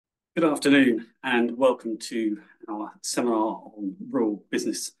Good afternoon and welcome to our seminar on rural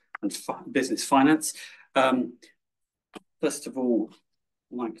business and business finance. First of all,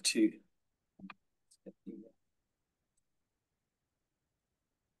 I'd like to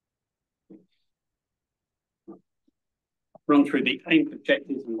run through the aim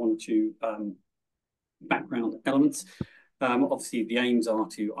objectives and one or two background elements. Obviously, the aims are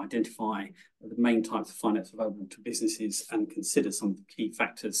to identify the main types of finance available to businesses and consider some of the key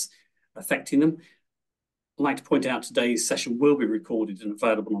factors affecting them. I'd like to point out today's session will be recorded and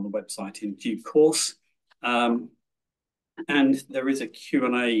available on the website in due course. And there is a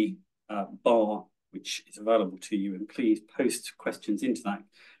Q&A bar which is available to you, and please post questions into that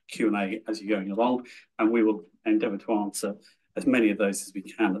Q&A as you're going along, and we will endeavour to answer as many of those as we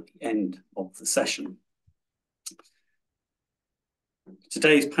can at the end of the session.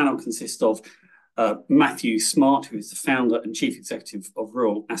 Today's panel consists of Matthew Smart, who is the founder and chief executive of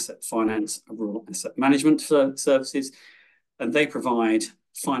Rural Asset Finance and Rural Asset Management Services, and they provide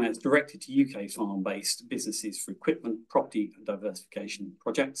finance directed to UK farm-based businesses for equipment, property and diversification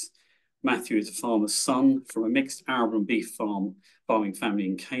projects. Matthew is a farmer's son from a mixed arable and beef farming family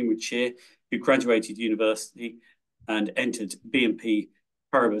in Cambridgeshire, who graduated university and entered BNP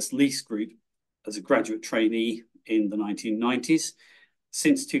Paribas Lease Group as a graduate trainee in the 1990s.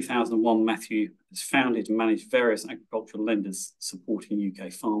 Since 2001, Matthew has founded and managed various agricultural lenders supporting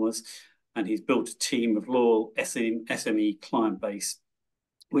UK farmers, and he's built a team of loyal SME client base,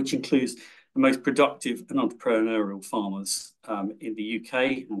 which includes the most productive and entrepreneurial farmers in the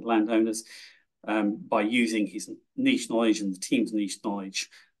UK and landowners, by using his niche knowledge and the team's niche knowledge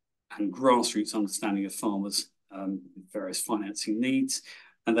and grassroots understanding of farmers' various financing needs.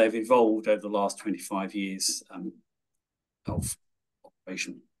 And they've evolved over the last 25 years of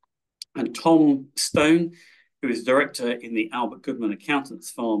operation. And Tom Stone, who is director in the Albert Goodman Accountants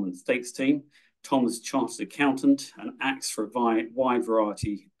Farm and Estates team. Tom is a chartered accountant and acts for a wide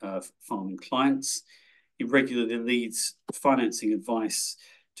variety of farming clients. He regularly leads financing advice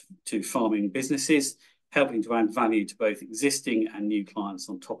to farming businesses, helping to add value to both existing and new clients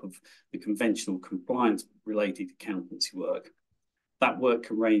on top of the conventional compliance-related accountancy work. That work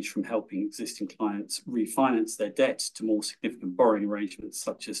can range from helping existing clients refinance their debt to more significant borrowing arrangements,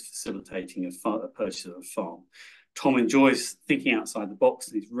 such as facilitating a purchase of a farm. Tom enjoys thinking outside the box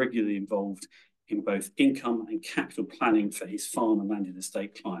and is regularly involved in both income and capital planning for his farm and landed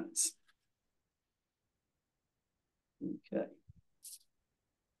estate clients. Okay.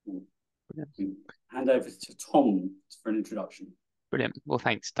 Hand over to Tom for an introduction. Brilliant. Well,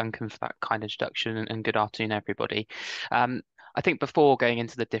 thanks, Duncan, for that kind introduction, and good afternoon, everybody. I think before going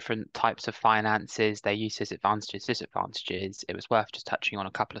into the different types of finances, their uses, advantages, disadvantages, it was worth just touching on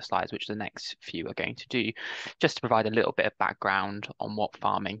a couple of slides, which the next few are going to do, just to provide a little bit of background on what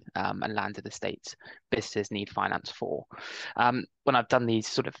farming and landed estates businesses need finance for. When I've done these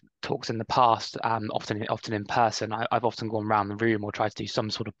sort of talks in the past, often in person, I've often gone around the room or tried to do some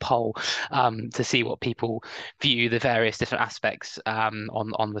sort of poll to see what people view the various different aspects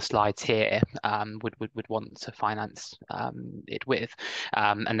on the slides here would want to finance it with,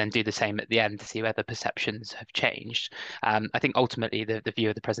 and then do the same at the end to see whether perceptions have changed. I think ultimately the view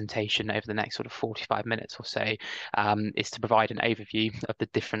of the presentation over the next sort of 45 minutes or so is to provide an overview of the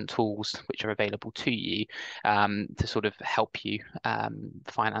different tools which are available to you to sort of help you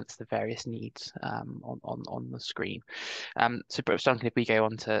finance the various needs on the screen. So perhaps, Duncan, if we go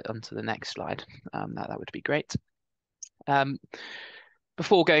onto the next slide, that would be great.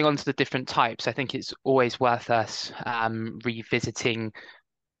 Before going on to the different types, I think it's always worth us revisiting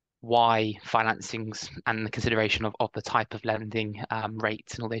why financings and the consideration of the type of lending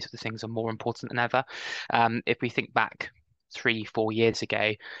rates and all those sorts of things are more important than ever. If we think back 3-4 years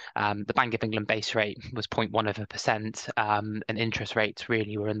ago, the Bank of England base rate was 0.1%, and interest rates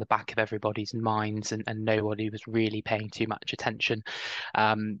really were in the back of everybody's minds, and nobody was really paying too much attention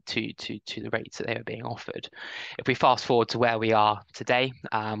to the rates that they were being offered. If we fast forward to where we are today,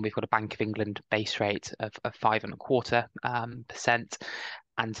 we've got a Bank of England base rate of 5.25%.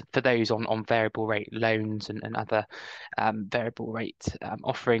 And for those on variable rate loans and other variable rate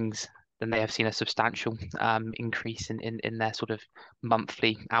offerings, then they have seen a substantial increase in their sort of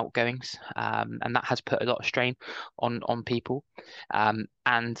monthly outgoings, and that has put a lot of strain on people.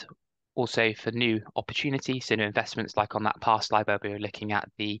 And also for new opportunities, so new investments, like on that past slide where we were looking at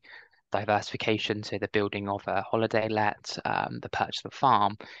the diversification, so the building of a holiday let, the purchase of a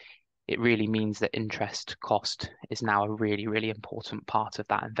farm, it really means that interest cost is now a really, really important part of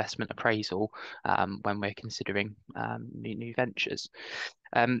that investment appraisal when we're considering new ventures.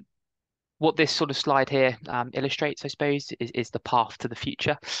 What this sort of slide here illustrates, I suppose, is the path to the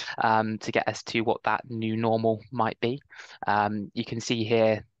future to get us to what that new normal might be. You can see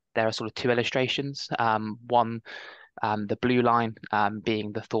here there are sort of two illustrations. One, the blue line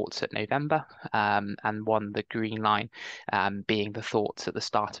being the thoughts at November, and one, the green line, being the thoughts at the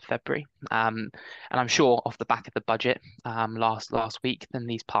start of February. And I'm sure off the back of the budget last week, then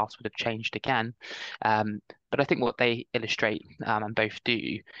these paths would have changed again. But I think what they illustrate and both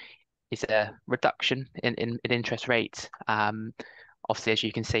do is a reduction in interest rates. Obviously, as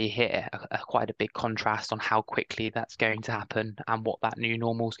you can see here, quite a big contrast on how quickly that's going to happen and what that new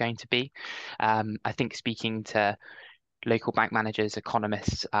normal is going to be. I think speaking to local bank managers,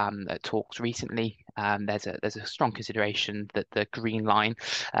 economists at talks recently, there's a strong consideration that the green line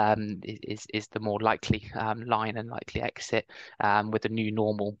is the more likely line and likely exit, with the new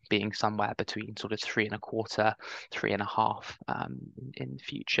normal being somewhere between sort of 3.25, 3.5 in the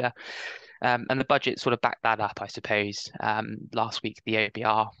future. And the budget sort of backed that up, I suppose. Last week, the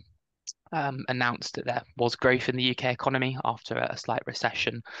OBR announced that there was growth in the UK economy after a slight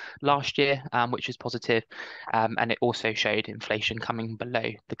recession last year, which is positive. And it also showed inflation coming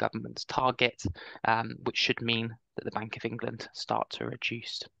below the government's target, which should mean that the Bank of England start to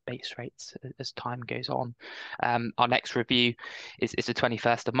reduce base rates as time goes on. Our next review is the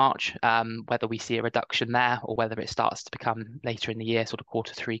 21st of March. Whether we see a reduction there or whether it starts to become later in the year, sort of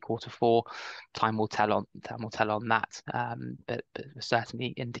Q3, Q4, time will tell on that. But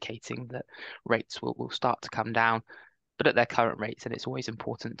certainly indicating that rates will start to come down, but at their current rates, and it's always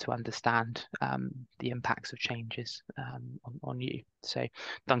important to understand the impacts of changes on you. So,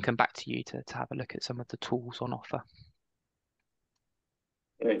 Duncan, back to you to have a look at some of the tools on offer.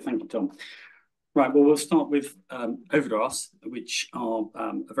 Great, thank you, Tom. Right, well, we'll start with overdrafts, which are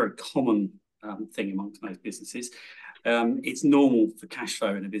a very common thing amongst most businesses. It's normal for cash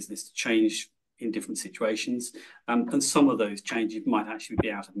flow in a business to change in different situations, and some of those changes might actually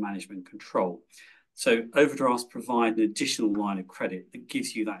be out of management control. So overdrafts provide an additional line of credit that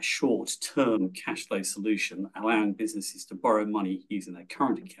gives you that short-term cash flow solution, allowing businesses to borrow money using their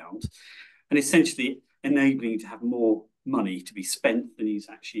current account, and essentially enabling you to have more money to be spent than is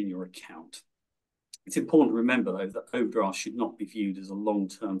actually in your account. It's important to remember, though, that overdrafts should not be viewed as a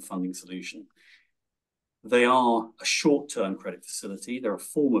long-term funding solution. They are a short-term credit facility. They're a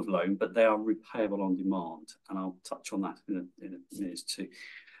form of loan, but they are repayable on demand, and I'll touch on that in a minute too.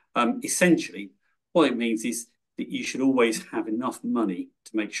 Essentially, what it means is that you should always have enough money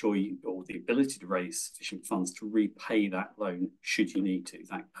to make sure or the ability to raise sufficient funds to repay that loan should you need to,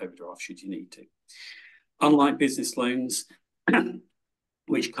 that overdraft should you need to. Unlike business loans,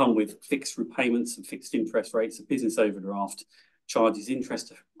 which come with fixed repayments and fixed interest rates, a business overdraft charges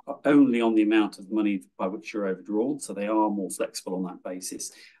interest only on the amount of money by which you're overdrawn, so they are more flexible on that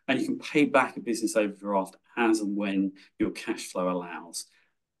basis. And you can pay back a business overdraft as and when your cash flow allows.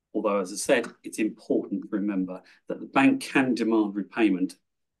 Although, as I said, it's important to remember that the bank can demand repayment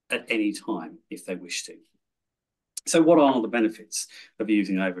at any time if they wish to. So what are the benefits of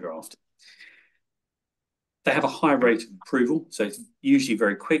using an overdraft? They have a high rate of approval, so it's usually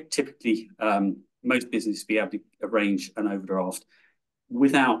very quick. Typically, most businesses will be able to arrange an overdraft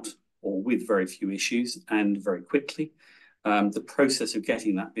without or with very few issues and very quickly. The process of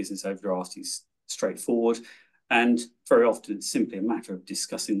getting that business overdraft is straightforward, and very often it's simply a matter of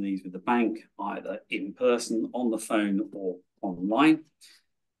discussing these with the bank, either in person, on the phone, or online.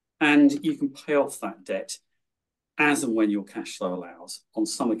 And you can pay off that debt as and when your cash flow allows. On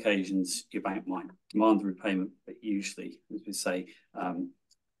some occasions, your bank might demand the repayment, but usually, as we say,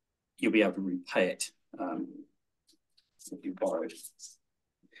 you'll be able to repay it if you borrowed.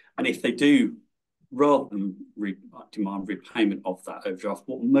 And if they do, rather than demand repayment of that overdraft,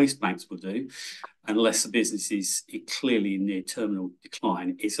 what most banks will do, unless the business is clearly in near terminal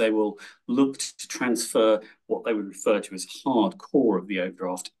decline, is they will look to transfer what they would refer to as hard core of the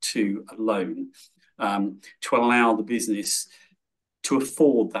overdraft to a loan, to allow the business to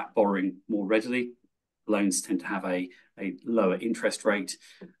afford that borrowing more readily. Loans tend to have a lower interest rate,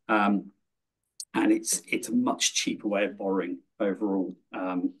 and it's a much cheaper way of borrowing overall.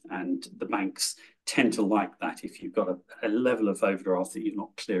 And the banks tend to like that if you've got a level of overdraft that you're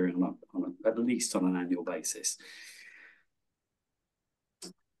not clearing at least on an annual basis.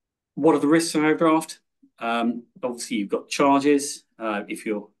 What are the risks of overdraft? Obviously, you've got charges. If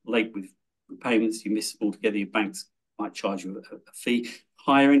you're late with repayments, you miss them altogether, your banks might charge you a fee.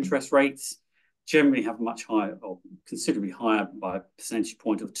 Higher interest rates generally have much higher, or considerably higher by a percentage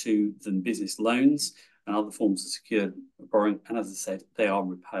point or two, than business loans and other forms of secured borrowing. And as I said, they are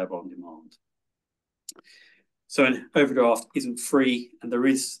repayable on demand. So an overdraft isn't free, and there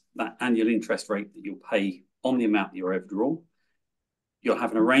is that annual interest rate that you'll pay on the amount that you're overdrawn. You'll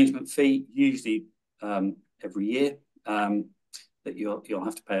have an arrangement fee, usually every year, that you'll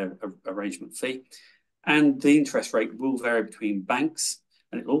have to pay an arrangement fee. And the interest rate will vary between banks,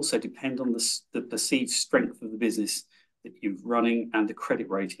 and it will also depend on the perceived strength of the business that you're running and the credit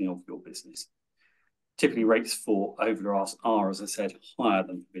rating of your business. Typically, rates for overdrafts are, as I said, higher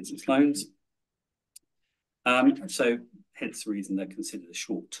than for business loans. So hence the reason they're considered a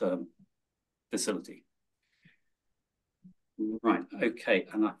short-term facility. Right, okay,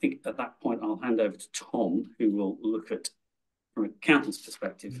 and I think at that point I'll hand over to Tom, who will look at, from an accountant's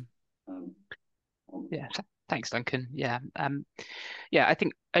perspective. Yeah, thanks, Duncan. Yeah, I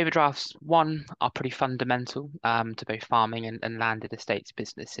think overdrafts, one, are pretty fundamental to both farming and landed estates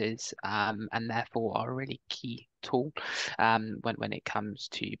businesses, and therefore are a really key tool when it comes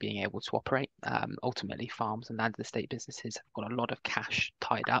to being able to operate. Ultimately, farms and landed estate businesses have got a lot of cash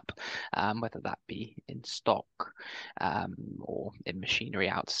tied up, whether that be in stock or in machinery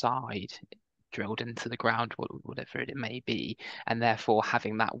outside, drilled into the ground, whatever it may be, and therefore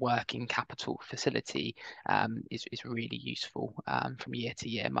having that working capital facility is really useful from year to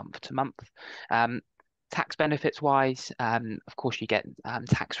year, month to month. Tax benefits wise, of course, you get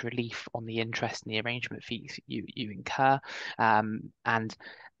tax relief on the interest and the arrangement fees you incur, and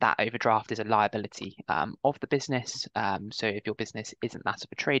that overdraft is a liability of the business. So if your business isn't that of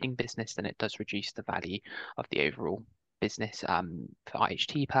a trading business, then it does reduce the value of the overall business for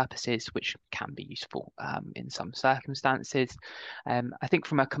IHT purposes, which can be useful in some circumstances. I think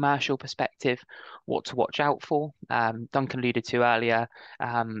from a commercial perspective, what to watch out for, Duncan alluded to earlier,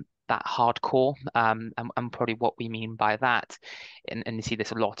 that hardcore, and probably what we mean by that, and you see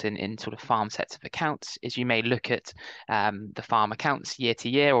this a lot in sort of farm sets of accounts, is you may look at the farm accounts year to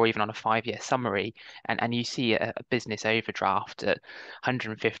year or even on a 5-year summary, and you see a business overdraft at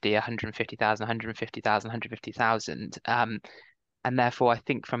 150, 150,000, 150,000, 150,000. And therefore, I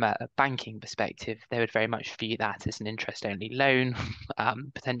think from a banking perspective, they would very much view that as an interest-only loan,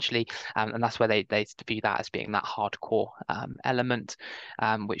 potentially, and that's where they view that as being that hardcore element,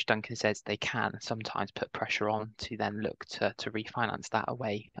 which Duncan says they can sometimes put pressure on to then look to refinance that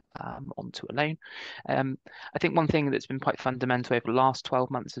away onto a loan. I think one thing that's been quite fundamental over the last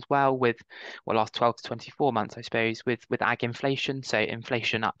 12 months as well, last 12 to 24 months, I suppose, with ag inflation, so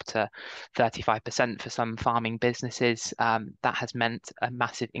inflation up to 35% for some farming businesses, that has meant a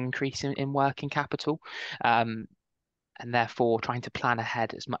massive increase in working capital. And therefore trying to plan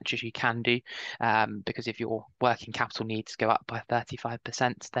ahead as much as you can do, because if your working capital needs go up by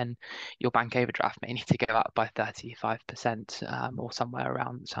 35%, then your bank overdraft may need to go up by 35%, or somewhere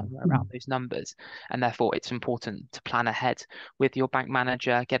around those numbers. And therefore, it's important to plan ahead with your bank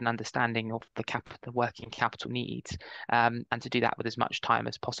manager, get an understanding of the working capital needs, and to do that with as much time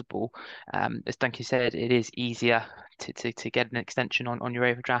as possible. As Duncan said, it is easier to get an extension on your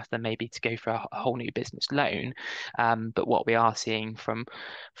overdraft than maybe to go for a whole new business loan. But what we are seeing from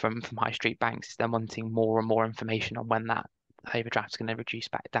high street banks is they're wanting more and more information on when that overdraft is going to reduce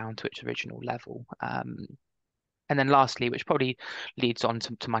back down to its original level. And then lastly, which probably leads on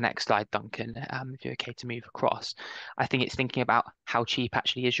to my next slide, Duncan, if you're okay to move across, I think it's thinking about how cheap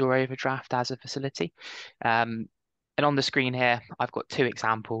actually is your overdraft as a facility. And on the screen here, I've got 2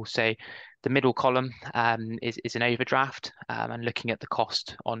 examples. So the middle column is an overdraft, and looking at the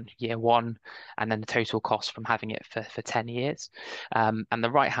cost on year 1, and then the total cost from having it for 10 years. And the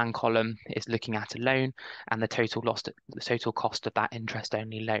right-hand column is looking at a loan and the total cost of that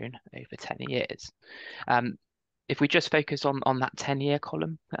interest-only loan over 10 years. If we just focus on that 10-year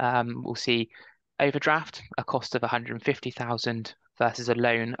column, we'll see overdraft, a cost of 150,000 versus a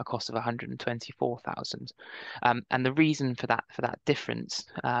loan, a cost of 124,000. And the reason for that difference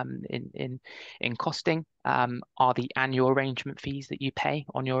in costing are the annual arrangement fees that you pay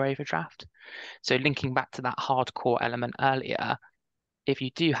on your overdraft. So linking back to that hardcore element earlier, if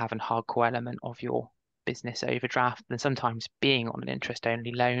you do have a hardcore element of your business overdraft, then sometimes being on an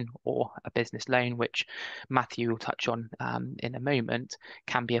interest-only loan or a business loan, which Matthew will touch on in a moment,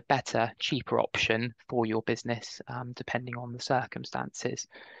 can be a better, cheaper option for your business, depending on the circumstances.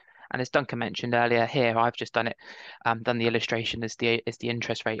 And as Duncan mentioned earlier, here I've just done the illustration as the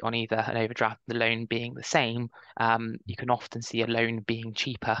interest rate on either an overdraft and the loan being the same. You can often see a loan being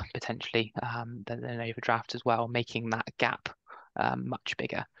cheaper potentially than an overdraft as well, making that gap much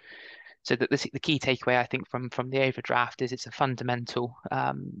bigger. So that the key takeaway I think from the overdraft is it's a fundamental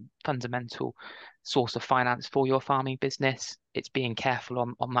source of finance for your farming business. It's being careful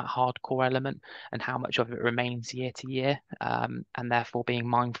on that hardcore element and how much of it remains year to year, and therefore being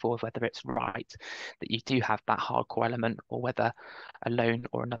mindful of whether it's right that you do have that hardcore element or whether a loan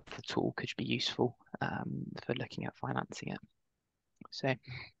or another tool could be useful for looking at financing it. So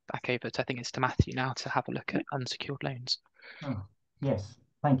back over to, I think it's to Matthew now to have a look at unsecured loans. Oh, yes,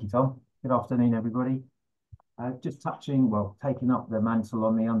 thank you, Tom. Good afternoon, everybody. Just taking up the mantle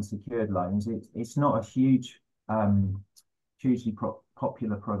on the unsecured loans, it's not a hugely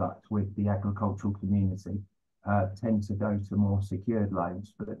popular product with the agricultural community. Tend to go to more secured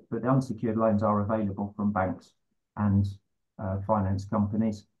loans, but the unsecured loans are available from banks and finance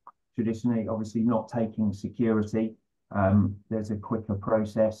companies. Traditionally, obviously not taking security, there's a quicker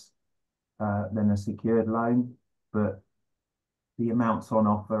process than a secured loan, but the amounts on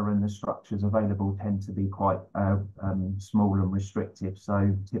offer and the structures available tend to be quite small and restrictive.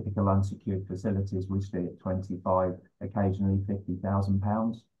 So typical unsecured facilities we see at 25, occasionally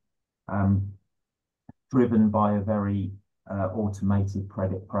 £50,000, driven by a very automated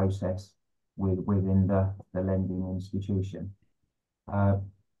credit process within the lending institution.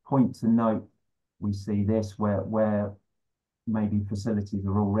 Point to note, we see this where maybe facilities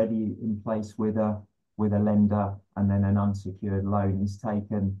are already in place with a lender, and then an unsecured loan is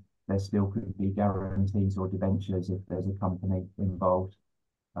taken. There still could be guarantees or debentures if there's a company involved.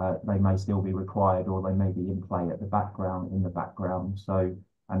 They may still be required, or they may be in play in the background. So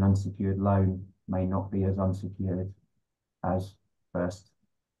an unsecured loan may not be as unsecured as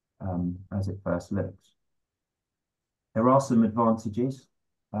it first looks. There are some advantages.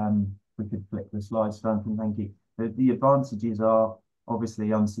 We could flick the slides, Duncan, thank you. The advantages are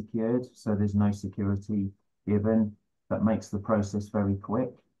obviously unsecured, so there's no security given. That makes the process very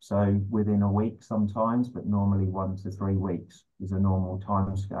quick. So within a week sometimes, but normally 1 to 3 weeks is a normal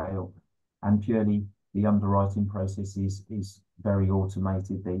time scale. And purely the underwriting process is very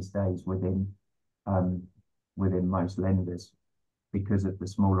automated these days within most lenders because of the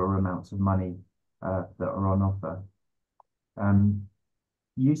smaller amounts of money that are on offer.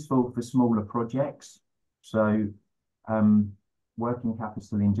 Useful for smaller projects. So working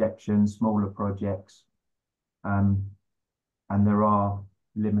capital injection, smaller projects, and there are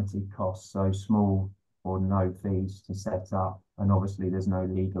limited costs, so small or no fees to set up, and obviously there's no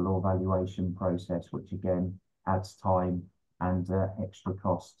legal or valuation process, which again adds time and extra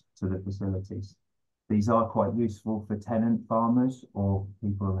cost to the facilities. These are quite useful for tenant farmers or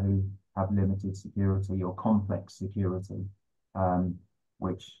people who have limited security or complex security,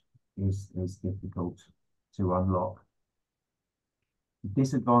 which is difficult to unlock.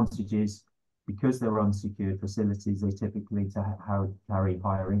 Disadvantages, because they're unsecured facilities, they typically carry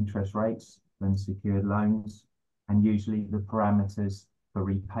higher interest rates than secured loans, and usually the parameters for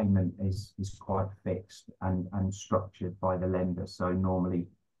repayment is quite fixed and structured by the lender. So normally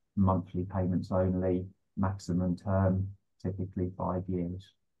monthly payments only, maximum term, typically 5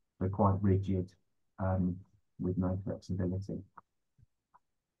 years. So quite rigid with no flexibility.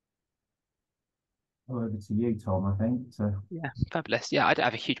 Over to you, Tom, I think. Yeah, fabulous. Yeah, I don't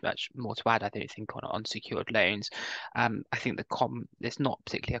have a huge much more to add, I don't think, on secured loans. I think it's not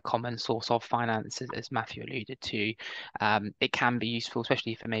particularly a common source of finance, as Matthew alluded to. It can be useful,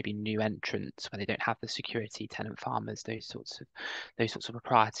 especially for maybe new entrants where they don't have the security, tenant farmers, those sorts of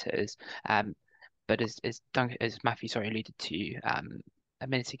proprietors. But as Matthew alluded to a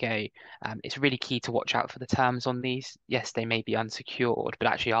minute ago, it's really key to watch out for the terms on these. Yes, they may be unsecured, but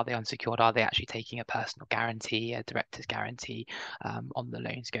actually, are they unsecured? Are they actually taking a personal guarantee, a director's guarantee on the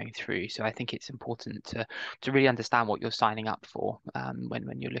loans going through? So I think it's important to really understand what you're signing up for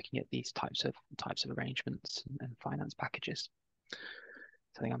when you're looking at these types of arrangements and finance packages.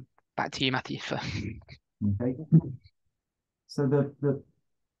 So I think I'm back to you, Matthew. Okay. So the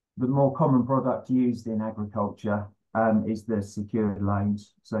more common product used in agriculture is the secured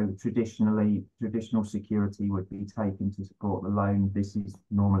loans. So traditional security would be taken to support the loan. This is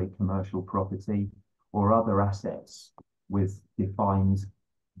normally commercial property or other assets with defined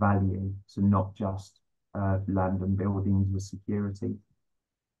value, so not just land and buildings with security.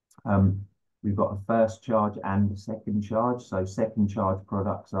 We've got a first charge and a second charge. So second charge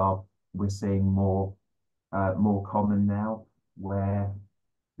products we're seeing more common now, where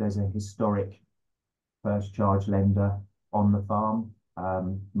there's a historic first charge lender on the farm,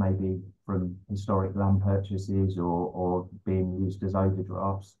 maybe from historic land purchases or being used as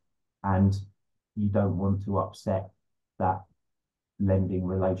overdrafts, and you don't want to upset that lending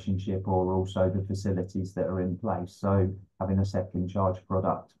relationship or also the facilities that are in place. So having a second charge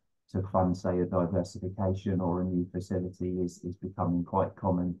product to fund, say, a diversification or a new facility is becoming quite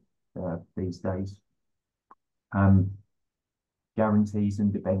common these days. Guarantees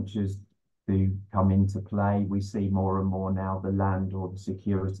and debentures do come into play. We see more and more now the land or the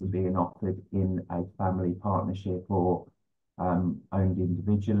security being offered in a family partnership or owned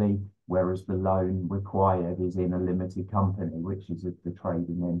individually, whereas the loan required is in a limited company, which is the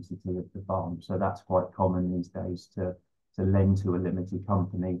trading entity of the farm. So that's quite common these days to lend to a limited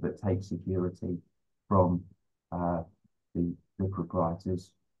company, but take security from the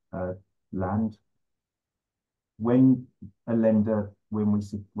proprietor's land. When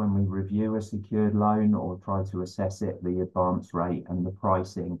we review a secured loan or try to assess it, the advance rate and the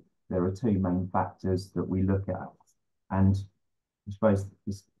pricing, there are two main factors that we look at. And I suppose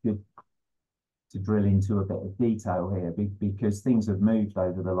it's good to drill into a bit of detail here because things have moved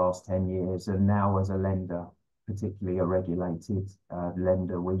over the last 10 years. And now as a lender, particularly a regulated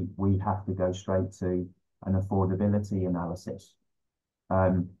lender, we have to go straight to an affordability analysis.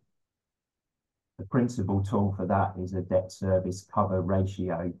 The principal tool for that is a debt service cover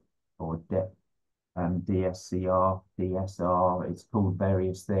ratio, or debt DSCR, DSR. It's called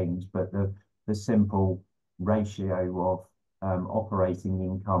various things, but the simple ratio of operating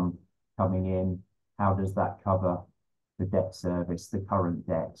income coming in, how does that cover the debt service, the current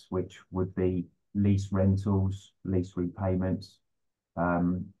debt, which would be lease rentals, lease repayments,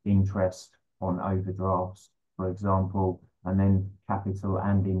 interest on overdrafts, for example, and then capital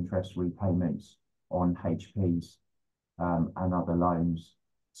and interest repayments on HPs and other loans.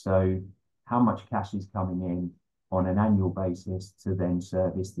 So how much cash is coming in on an annual basis to then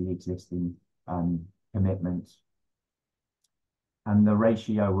service the existing commitments. And the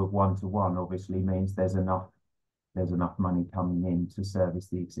ratio of 1 to 1 obviously means there's enough money coming in to service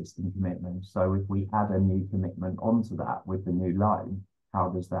the existing commitment. So if we add a new commitment onto that with the new loan, how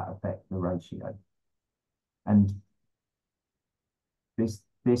does that affect the ratio? And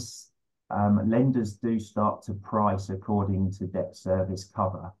lenders do start to price according to debt service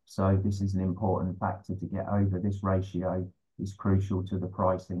cover. So this is an important factor to get over. This ratio is crucial to the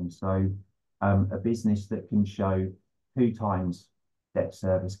pricing. So a business that can show 2 times debt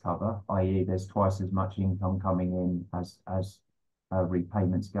service cover, i.e. there's twice as much income coming in as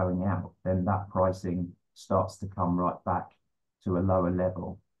repayments going out, then that pricing starts to come right back to a lower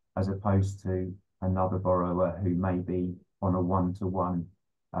level, as opposed to another borrower who may be on a 1 to 1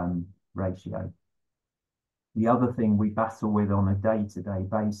 ratio. The other thing we battle with on a day-to-day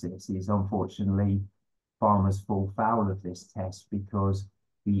basis is, unfortunately, farmers fall foul of this test because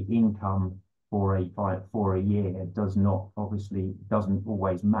the income for a year doesn't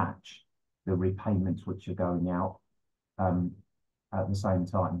always match the repayments which are going out at the same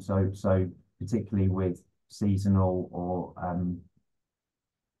time. So particularly with seasonal or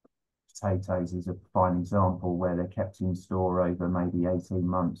potatoes is a fine example where they're kept in store over maybe 18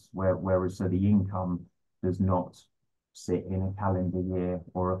 months, whereas so the income does not sit in a calendar year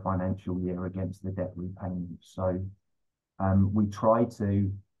or a financial year against the debt repayment. So we try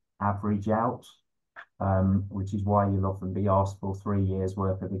to average out, which is why you'll often be asked for 3 years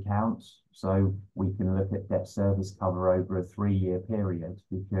worth of accounts. So we can look at debt service cover over a 3-year period,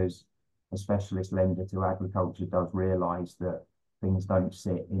 because a specialist lender to agriculture does realise that things don't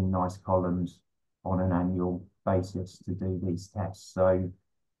sit in nice columns on an annual basis to do these tests. So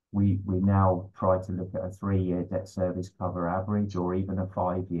we now try to look at a 3-year debt service cover average, or even a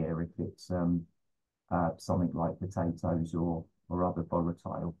 5-year if it's something like potatoes or other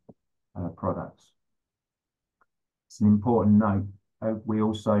volatile products. It's an important note. We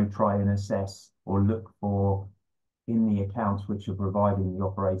also try and assess or look for, in the accounts which are providing the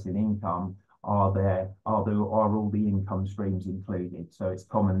operating income, are all the income streams included? So it's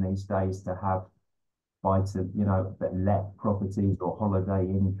common these days to have let properties or holiday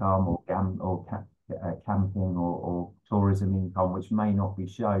income or camping or tourism income, which may not be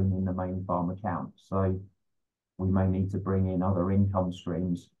shown in the main farm account. So we may need to bring in other income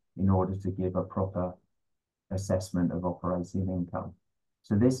streams in order to give a proper assessment of operating income.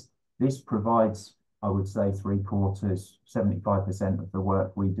 So this provides, I would say, 3/4, 75% of the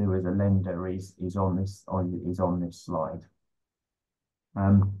work we do as a lender is on this slide.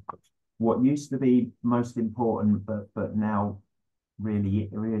 What used to be most important, but now really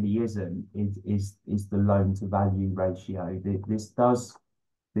isn't, is the loan to value ratio. This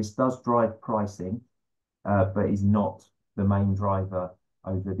does drive pricing, but is not the main driver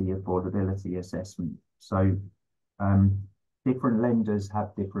over the affordability assessment. So different lenders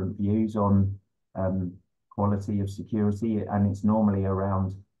have different views on quality of security, and it's normally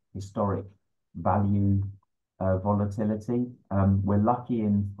around historic value volatility. We're lucky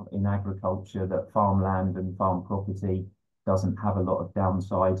in agriculture that farmland and farm property doesn't have a lot of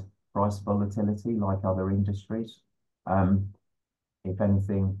downside price volatility like other industries. If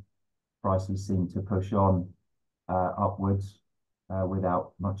anything, prices seem to push on upwards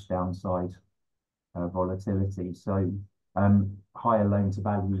without much downside volatility. So higher loan to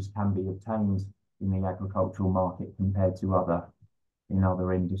values can be obtained in the agricultural market compared to in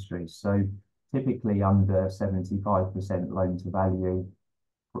other industries. So typically under 75% loan to value,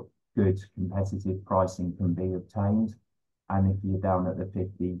 good competitive pricing can be obtained. And if you're down at the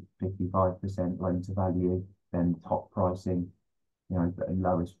 55% loan to value, then top pricing, the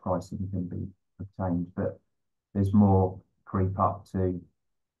lowest pricing can be obtained. But there's more creep up to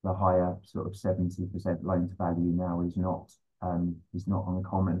the higher sort of 70% loan to value now is not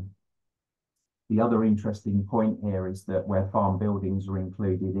uncommon. The other interesting point here is that where farm buildings are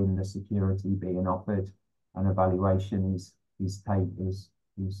included in the security being offered, an evaluation is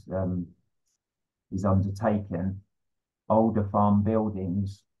undertaken. Older farm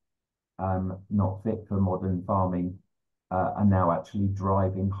buildings, not fit for modern farming, are now actually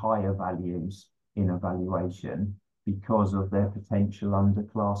driving higher values in evaluation because of their potential under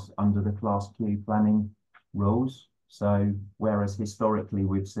the Class Q planning rules. So whereas historically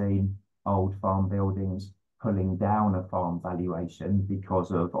we've seen old farm buildings pulling down a farm valuation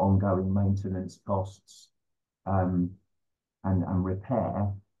because of ongoing maintenance costs and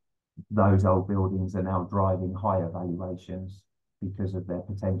repair, those old buildings are now driving higher valuations because of their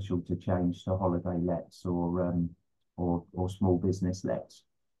potential to change to holiday lets or small business lets.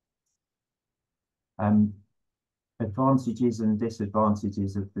 Advantages and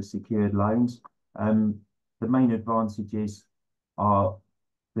disadvantages of the secured loans. The main advantages are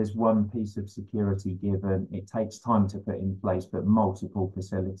there's one piece of security given. It takes time to put in place, but multiple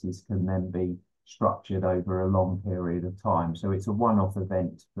facilities can then be structured over a long period of time. So it's a one-off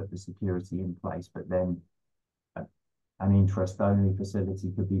event to put the security in place, but then an interest-only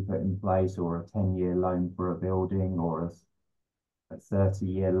facility could be put in place, or a 10-year loan for a building, or a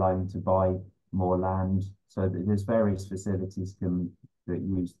 30-year loan to buy more land. So there's various facilities that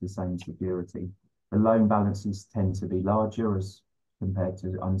use the same security. The loan balances tend to be larger as compared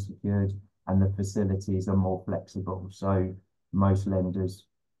to unsecured, and the facilities are more flexible. So most lenders,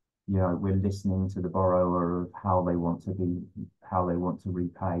 we're listening to the borrower of how they want to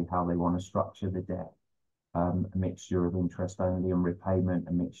repay, how they want to structure the debt. A mixture of interest only and repayment,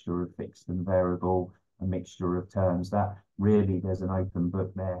 a mixture of fixed and variable, a mixture of terms. That really, there's an open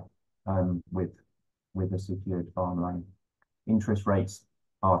book there with a secured farm loan. Interest rates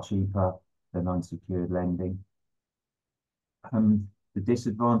are cheaper than unsecured lending. The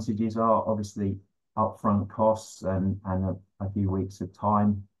disadvantages are obviously upfront costs and a few weeks of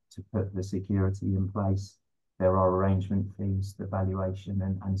time to put the security in place. There are arrangement fees, the valuation,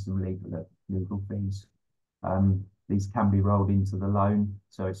 and some legal fees. These can be rolled into the loan,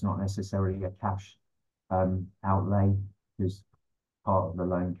 so it's not necessarily a cash outlay, because part of the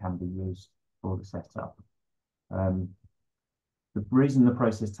loan can be used for the setup. The reason the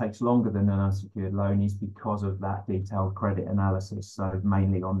process takes longer than an unsecured loan is because of that detailed credit analysis, so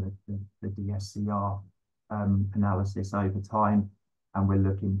mainly on the DSCR analysis over time, and we're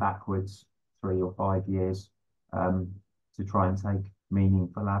looking backwards 3 or 5 years to try and take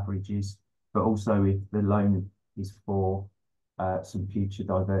meaningful averages. But also, if the loan is for some future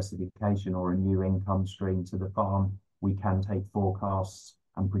diversification or a new income stream to the farm, we can take forecasts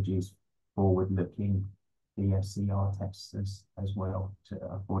and produce forward-looking DSCR tests as well, to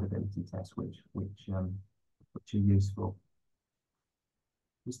affordability tests, which are useful.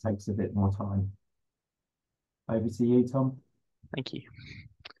 This takes a bit more time. Over to you, Tom. Thank you.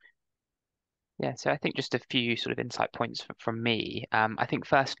 Yeah, so I think just a few sort of insight points from me. I think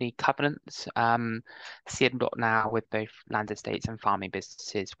firstly, covenants. See a lot now with both land estates and farming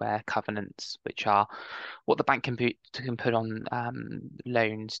businesses where covenants, which are what the bank can put on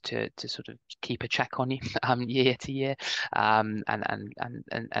loans to sort of keep a check on you year to year. And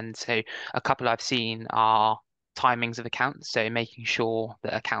so a couple I've seen are timings of accounts, so making sure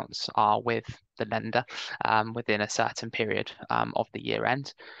that accounts are with the lender within a certain period of the year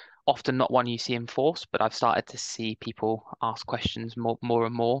end. Often not one you see enforced, but I've started to see people ask questions more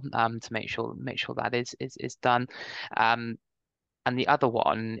and more to make sure that is done. And the other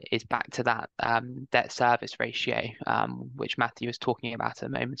one is back to that debt service ratio, which Matthew was talking about a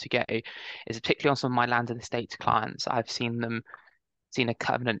moment ago, is particularly on some of my land and estates clients. I've seen them seen a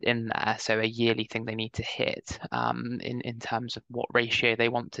covenant in there, so a yearly thing they need to hit in terms of what ratio they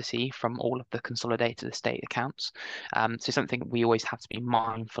want to see from all of the consolidated estate accounts. So something we always have to be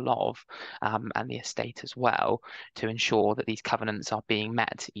mindful of, and the estate as well, to ensure that these covenants are being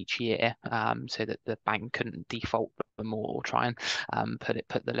met each year, so that the bank couldn't default them or try and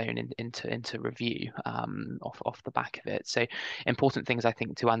put the loan into review off the back of it. So important things I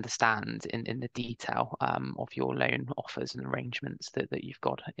think to understand in the detail of your loan offers and arrangements that you've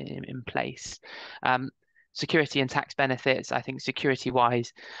got in place. Security and tax benefits. I think security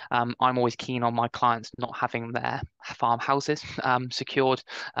wise, I'm always keen on my clients not having their farmhouses secured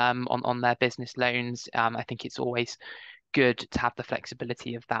on their business loans. I think it's always good to have the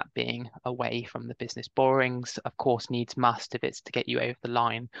flexibility of that being away from the business borrowings. Of course, needs must, if it's to get you over the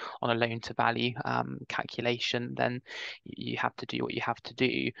line on a loan to value calculation, then you have to do what you have to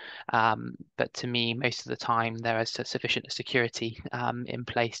do. But to me, most of the time, there is sufficient security in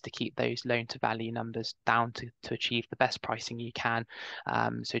place to keep those loan to value numbers down to achieve the best pricing you can.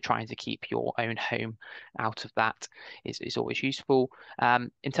 So trying to keep your own home out of that is always useful.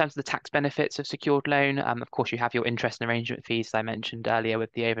 In terms of the tax benefits of secured loan, of course, you have your interest and arrangement fees I mentioned earlier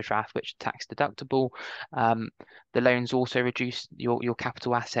with the overdraft, which are tax deductible. The loans also reduce your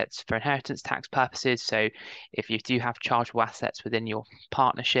capital assets for inheritance tax purposes. So if you do have chargeable assets within your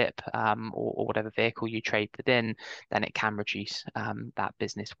partnership or whatever vehicle you trade within, then it can reduce that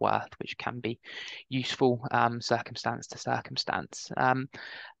business worth, which can be useful circumstance to circumstance.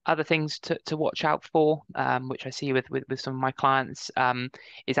 Other things to watch out for, which I see with some of my clients,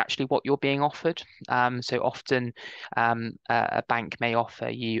 is actually what you're being offered. So often a bank may offer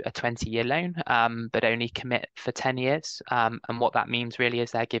you a 20-year loan, but only commit for 10 years. And what that means really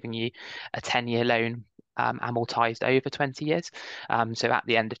is they're giving you a 10-year loan amortized over 20 years. So at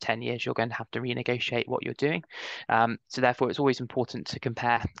the end of 10 years, you're going to have to renegotiate what you're doing. So therefore, it's always important to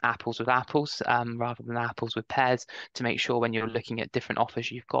compare apples with apples rather than apples with pears, to make sure when you're looking at different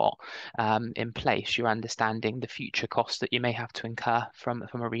offers you've got in place, you're understanding the future costs that you may have to incur from a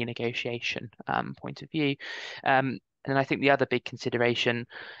renegotiation point of view. And I think the other big consideration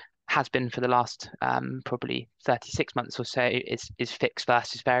has been for the last probably 36 months or so is fixed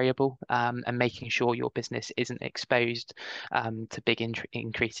versus variable, and making sure your business isn't exposed to big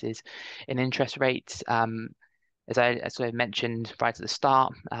increases in interest rates. As I mentioned right at the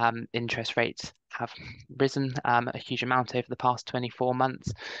start, interest rates have risen a huge amount over the past 24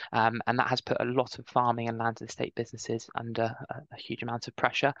 months, and that has put a lot of farming and land estate businesses under a huge amount of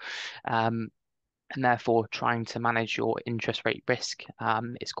pressure. And therefore, trying to manage your interest rate risk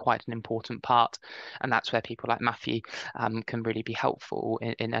is quite an important part. And that's where people like Matthew can really be helpful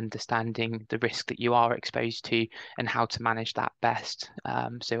in understanding the risk that you are exposed to and how to manage that best.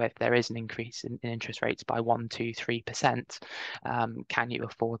 So if there is an increase in interest rates by 1%, 2%, 3%, can you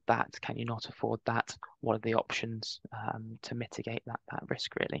afford that? Can you not afford that? What are the options to mitigate that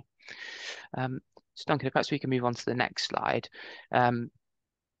risk, really? So Duncan, if perhaps we can move on to the next slide.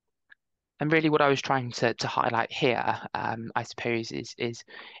 And really what I was trying to highlight here, I suppose, is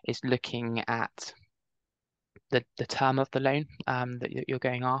looking at the term of the loan that you're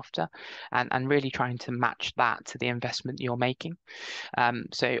going after, and really trying to match that to the investment you're making.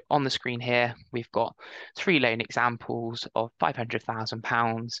 So on the screen here, we've got 3 loan examples of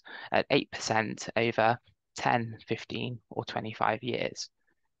 £500,000 at 8% over 10, 15 or 25 years.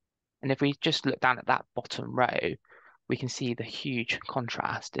 And if we just look down at that bottom row, we can see the huge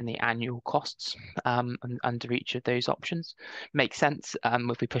contrast in the annual costs under each of those options. Makes sense.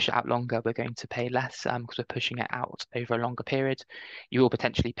 If we push it out longer, we're going to pay less because we're pushing it out over a longer period. You will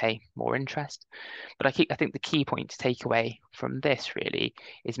potentially pay more interest. But I think the key point to take away from this really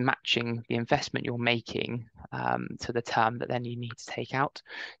is matching the investment you're making to the term that then you need to take out.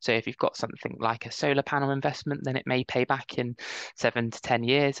 So if you've got something like a solar panel investment, then it may pay back in 7 to 10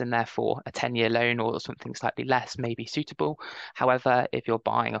 years, and therefore a 10-year loan or something slightly less may be suitable. However, if you're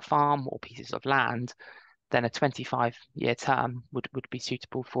buying a farm or pieces of land, then a 25-year term would be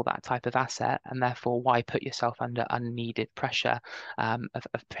suitable for that type of asset, and therefore why put yourself under unneeded pressure of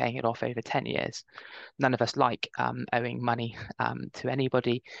paying it off over 10 years. None of us like owing money to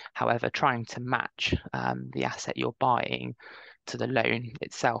anybody. However, trying to match the asset you're buying to the loan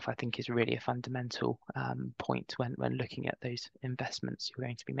itself, I think, is really a fundamental point when looking at those investments you're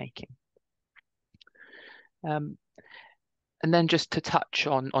going to be making. And then just to touch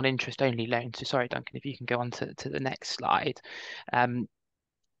on interest-only loans. So sorry, Duncan, if you can go on to the next slide.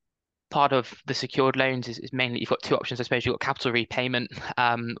 Part of the secured loans is mainly, you've got 2 options, I suppose. You've got capital repayment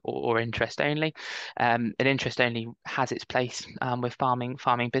or interest only. And interest only has its place with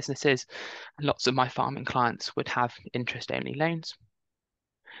farming businesses. And lots of my farming clients would have interest only loans.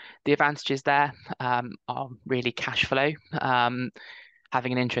 The advantages there are really cash flow.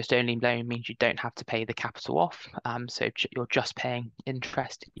 Having an interest-only loan means you don't have to pay the capital off, so you're just paying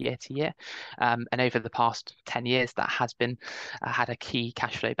interest year to year. And over the past 10 years, that has been had a key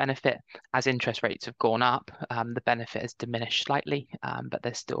cash flow benefit. As interest rates have gone up, the benefit has diminished slightly, but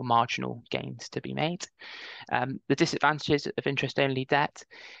there's still marginal gains to be made. The disadvantages of interest-only debt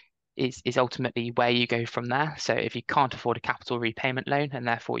is ultimately where you go from there. So if you can't afford a capital repayment loan and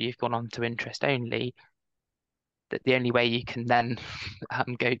therefore you've gone on to interest only, that the only way you can then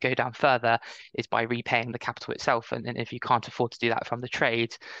go down further is by repaying the capital itself. And if you can't afford to do that from the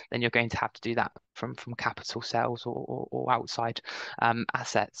trade, then you're going to have to do that from capital sales or outside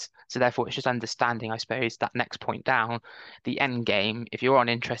assets. So therefore, it's just understanding, I suppose, that next point down, the end game. If you're on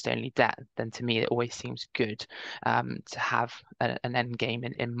interest-only debt, then to me it always seems good to have an end game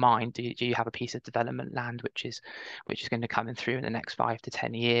in mind. Do you have a piece of development land which is going to come in through in the next 5 to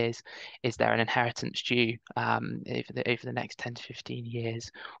 10 years? Is there an inheritance due over the next 10 to 15 years?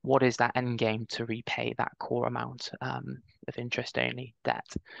 What is that end game to repay that core amount of interest-only debt?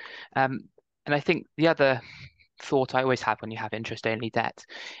 And I think the other thought I always have when you have interest-only debt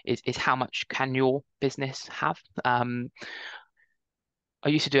is how much can your business have? I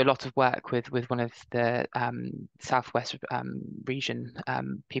used to do a lot of work with one of the Southwest region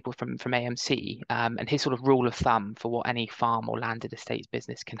people from AMC, and his sort of rule of thumb for what any farm or landed estates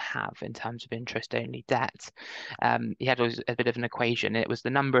business can have in terms of interest-only debt. He had a bit of an equation. It was the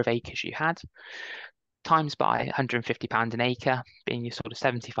number of acres you had times by £150 an acre, being your sort of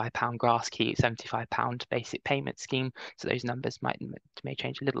 £75 grass keep, £75 basic payment scheme. So those numbers may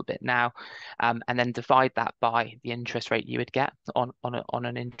change a little bit now, and then divide that by the interest rate you would get on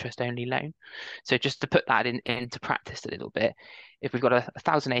an interest-only loan. So just to put that into practice a little bit, if we've got a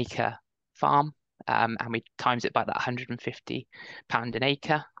 1,000-acre farm, and we times it by that £150 an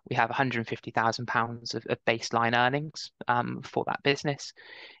acre, we have £150,000 of baseline earnings for that business.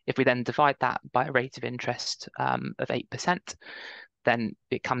 If we then divide that by a rate of interest of 8%, then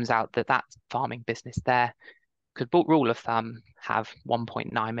it comes out that farming business there could, rule of thumb, have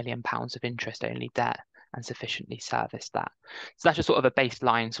 £1.9 million of interest-only debt and sufficiently service that. So that's just sort of a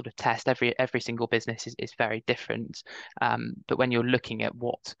baseline sort of test. Every single business is very different, but when you're looking at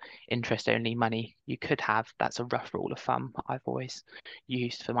what interest-only money you could have, that's a rough rule of thumb I've always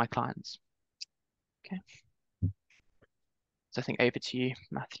used for my clients. Okay. So I think over to you,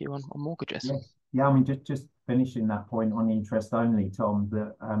 Matthew, on mortgages. Yeah, I mean, just finishing that point on interest only, Tom,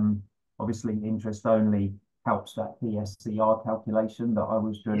 that obviously interest only helps that DSCR calculation that I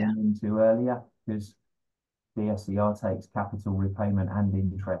was drilling into earlier, because DSCR takes capital repayment and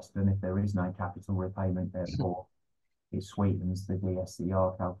interest, and if there is no capital repayment, therefore it sweetens the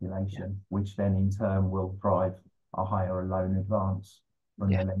DSCR calculation, which then in turn will drive a higher loan advance from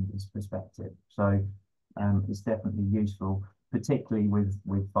the lender's perspective. So it's definitely useful, particularly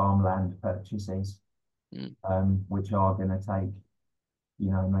with farmland purchases, which are going to take,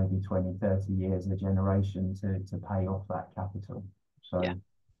 maybe 20, 30 years, a generation to pay off that capital. So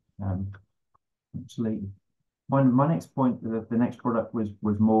absolutely. My next point, the next product was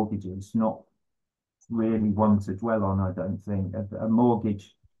mortgages, not really one to dwell on, I don't think. A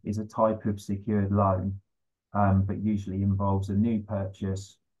mortgage is a type of secured loan, but usually involves a new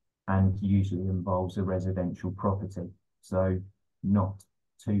purchase and usually involves a residential property. So not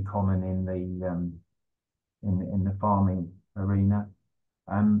too common in the farming arena.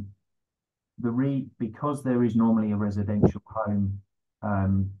 Because there is normally a residential home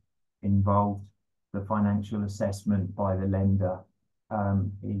involved, the financial assessment by the lender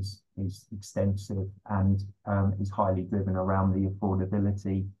is extensive and is highly driven around the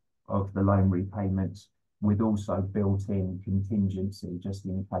affordability of the loan repayments, with also built-in contingency just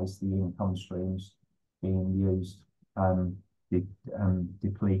in case the income streams being used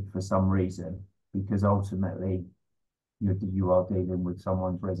deplete for some reason, because ultimately you are dealing with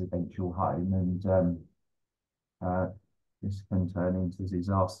someone's residential home, and this can turn into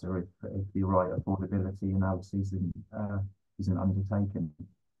disaster if the right affordability analysis isn't undertaken.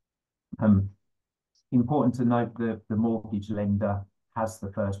 Important to note that the mortgage lender has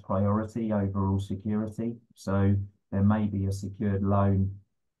the first priority over all security. So there may be a secured loan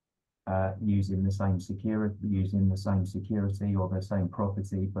using the same security or the same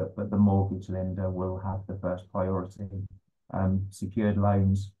property, but the mortgage lender will have the first priority. Secured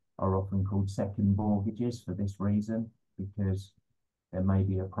loans are often called second mortgages for this reason, because there may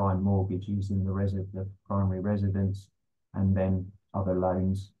be a prime mortgage using the primary residence, and then other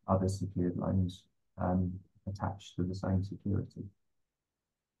loans, other secured loans attached to the same security.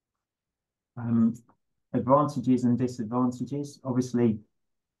 Advantages and disadvantages. Obviously,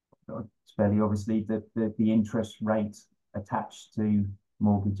 it's fairly obviously the interest rate attached to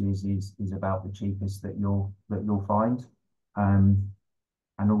mortgages is about the cheapest that you'll find.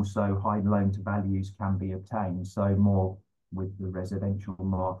 And also high loan to values can be obtained. So more with the residential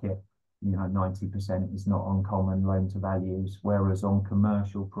market, 90% is not uncommon loan to values, whereas on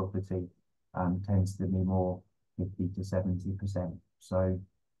commercial property tends to be more 50 to 70%. So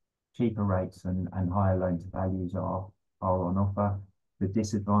cheaper rates and higher loan to values are on offer. The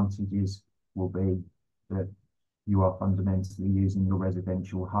disadvantages will be that you are fundamentally using your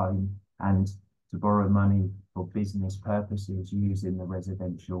residential home, and to borrow money for business purposes using the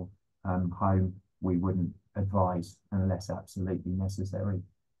residential home, we wouldn't advise unless absolutely necessary.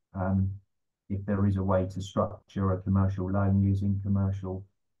 If there is a way to structure a commercial loan using commercial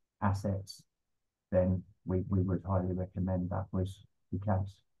assets, then we would highly recommend that was the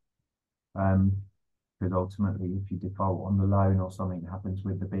case. Because ultimately, if you default on the loan or something happens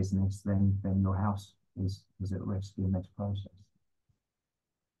with the business, then your house is at risk in this process.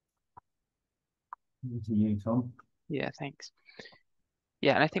 To you, Tom. Yeah, thanks.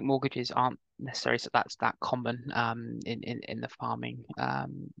 Yeah, and I think mortgages aren't necessarily that's that common in the farming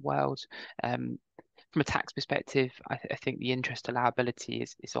world. From a tax perspective, I think the interest allowability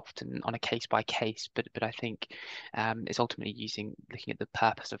is often on a case by case, but I think it's ultimately looking at the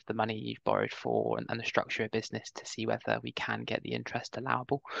purpose of the money you've borrowed for and the structure of business to see whether we can get the interest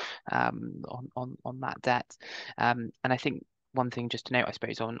allowable on that debt. And I think one thing just to note, I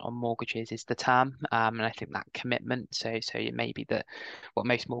suppose, on mortgages is the term, and I think that commitment. So it may be that what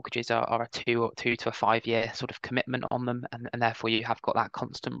most mortgages are a two to a 5 year sort of commitment on them, and therefore you have got that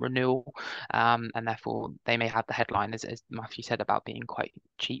constant renewal, and therefore they may have the headline as Matthew said about being quite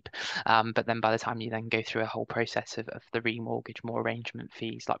cheap, but then by the time you then go through a whole process of the remortgage, more arrangement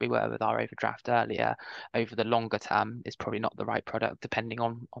fees, like we were with our overdraft earlier, over the longer term is probably not the right product depending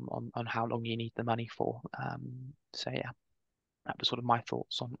on how long you need the money for. So yeah. That was sort of my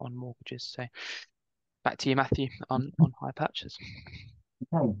thoughts on mortgages. So back to you, Matthew, on hire purchase.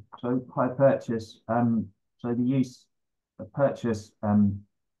 Okay, so hire purchase. So the use of purchase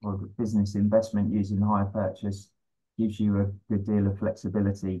or business investment using hire purchase gives you a good deal of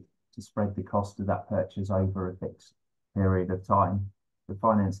flexibility to spread the cost of that purchase over a fixed period of time. The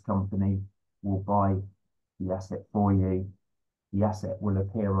finance company will buy the asset for you. The asset will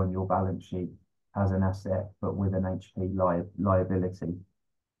appear on your balance sheet as an asset, but with an HP liability.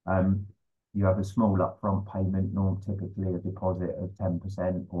 You have a small upfront payment, typically a deposit of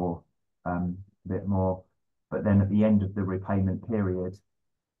 10% or a bit more. But then at the end of the repayment period,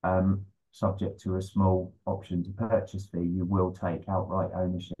 subject to a small option to purchase fee, you will take outright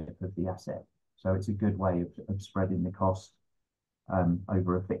ownership of the asset. So it's a good way of spreading the cost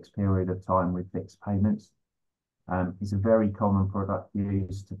over a fixed period of time with fixed payments. It's a very common product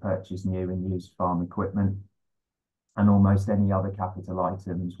used to purchase new and used farm equipment, and almost any other capital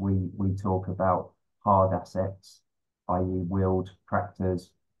items. We talk about hard assets, i.e. wheeled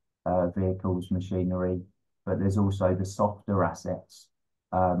tractors, vehicles, machinery, but there's also the softer assets,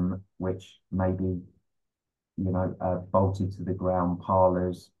 which may be, bolted to the ground,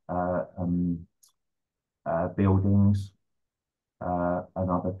 parlours, buildings, and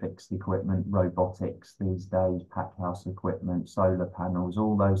other fixed equipment, robotics these days, pack house equipment, solar panels,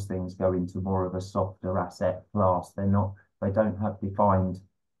 all those things go into more of a softer asset class. They don't have defined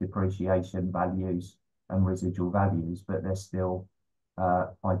depreciation values and residual values, but they're still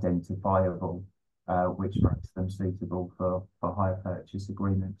identifiable, which makes them suitable for hire purchase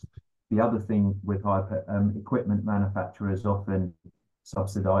agreements. The other thing with equipment manufacturers often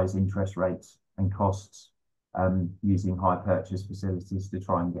subsidise interest rates and costs using hire purchase facilities to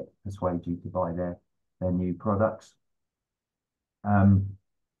try and persuade you to buy their new products.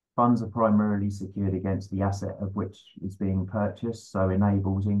 Funds are primarily secured against the asset of which is being purchased, so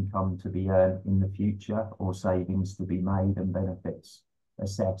enables income to be earned in the future or savings to be made and benefits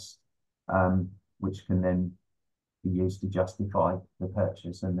assessed, which can then be used to justify the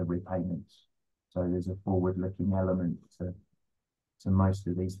purchase and the repayments. So there's a forward-looking element to most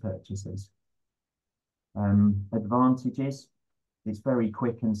of these purchases. Advantages, it's very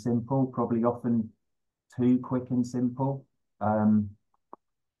quick and simple, probably often too quick and simple.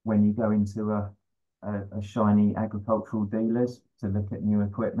 When you go into a shiny agricultural dealers to look at new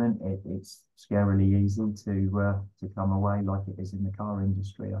equipment, it's scarily easy to come away like it is in the car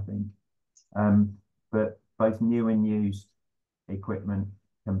industry, I think. But both new and used equipment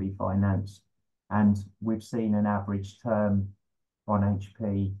can be financed, and we've seen an average term on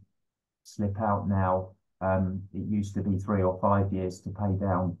HP slip out now. It used to be 3 or 5 years to pay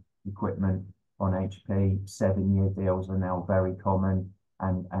down equipment on HP. 7-year deals are now very common,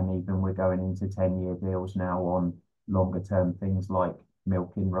 and even we're going into 10-year deals now on longer term things like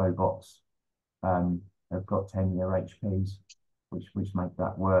milking robots have got 10-year HPs, which make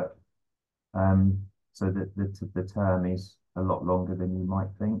that work. So that the term is a lot longer than you might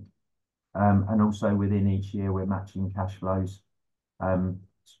think. And also within each year, we're matching cash flows to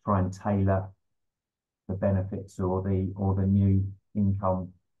try and tailor the benefits or the new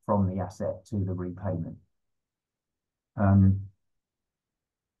income from the asset to the repayment.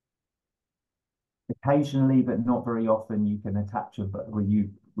 Occasionally, but not very often, you can attach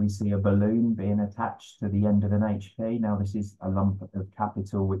we see a balloon being attached to the end of an HP. Now, this is a lump of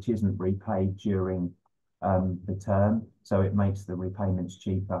capital which isn't repaid during the term, so it makes the repayments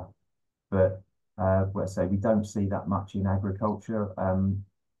cheaper. But so we don't see that much in agriculture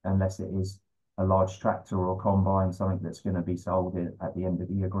unless it is a large tractor or combine, something that's going to be sold at the end of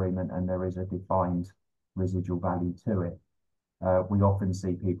the agreement, and there is a defined residual value to it. We often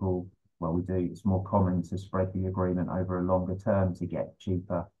see people, well, we do, it's more common to spread the agreement over a longer term to get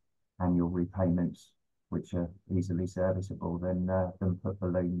cheaper annual repayments, which are easily serviceable than put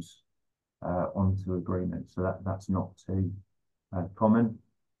balloons onto agreements. So that's not too common.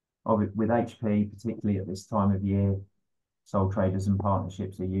 With HP, particularly at this time of year, sole traders and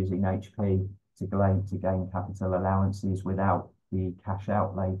partnerships are using HP to gain capital allowances without the cash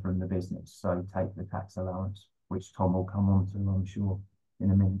outlay from the business. So take the tax allowance, which Tom will come on to, I'm sure, in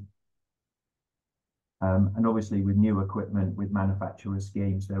a minute. And obviously with new equipment, with manufacturer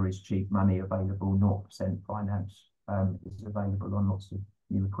schemes, there is cheap money available. 0% finance is available on lots of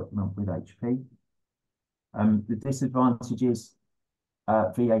new equipment with HP. The disadvantage is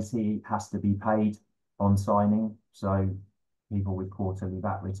VAT has to be paid on signing. So people with quarterly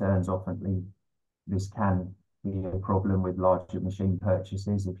VAT returns, this can be a problem with larger machine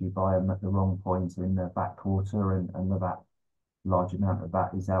purchases if you buy them at the wrong point in the VAT quarter and the large amount of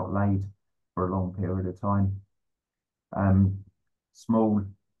VAT is outlaid for a long period of time. Small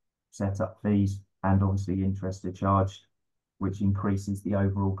setup fees and obviously interest are charged, which increases the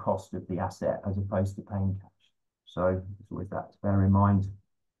overall cost of the asset as opposed to paying cash. So it's always that to bear in mind.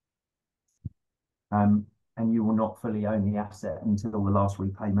 And you will not fully own the asset until the last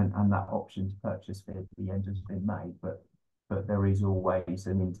repayment and that option to purchase fee at the end has been made. But there is always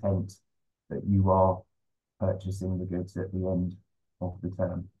an intent that you are purchasing the goods at the end of the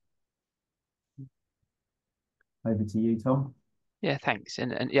term. Over to you, Tom. Yeah, thanks.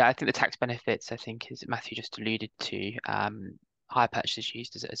 And yeah, I think the tax benefits, I think, as Matthew just alluded to, hire purchase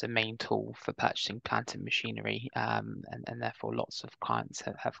used as a main tool for purchasing plant and machinery, and therefore lots of clients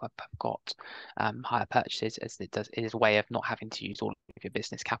have got hire purchases, as it is a way of not having to use all of your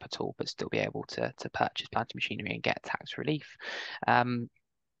business capital, but still be able to purchase plant and machinery and get tax relief.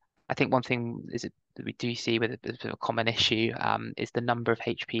 I think one thing that we do see with a common issue is the number of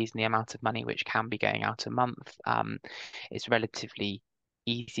HPs and the amount of money which can be going out a month. It's relatively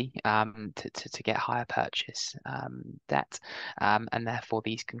easy to get hire purchase debt, and therefore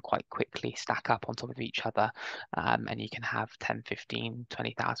these can quite quickly stack up on top of each other, and you can have 10, 15,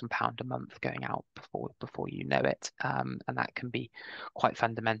 20,000 pound a month going out before you know it, and that can be quite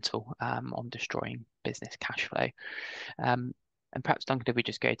fundamental on destroying business cash flow. And perhaps, Duncan, if we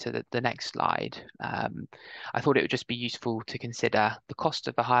just go to the next slide, I thought it would just be useful to consider the cost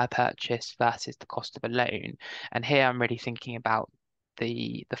of a hire purchase versus the cost of a loan. And here I'm really thinking about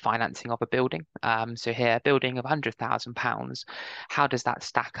the financing of a building. So here, a building of £100,000, how does that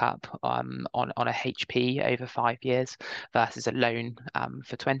stack up on a HP over 5 years versus a loan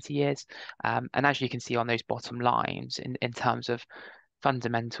for 20 years? And as you can see on those bottom lines, in terms of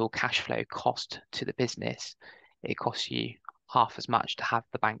fundamental cash flow cost to the business, it costs you half as much to have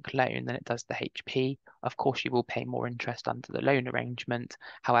the bank loan than it does the HP. Of course, you will pay more interest under the loan arrangement.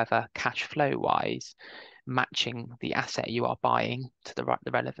 However, cash flow wise, matching the asset you are buying to the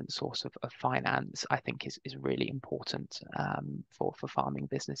relevant source of finance, I think is really important for farming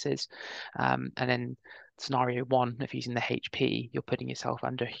businesses. And then scenario one of using the HP, you're putting yourself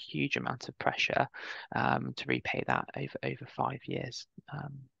under a huge amount of pressure to repay that over 5 years.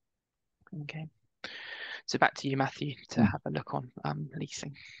 Okay. So back to you, Matthew, to have a look on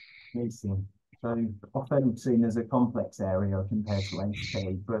leasing. Leasing. So often seen as a complex area compared to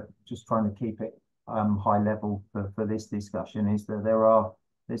HP, but just trying to keep it high level for this discussion is that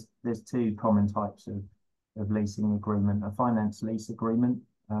there's two common types of leasing agreement. A finance lease agreement.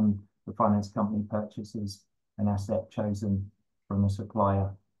 The finance company purchases an asset chosen from a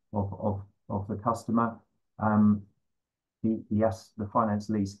supplier of the customer. The finance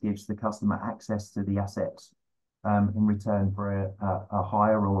lease gives the customer access to the assets in return for a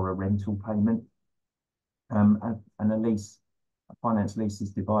hire or a rental payment. And a lease finance lease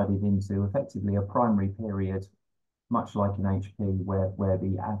is divided into effectively a primary period, much like an HP, where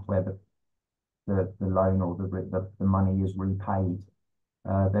the loan or the money is repaid.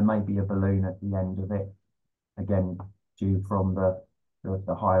 There may be a balloon at the end of it, again due from the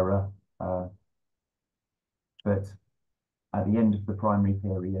hirer, but at the end of the primary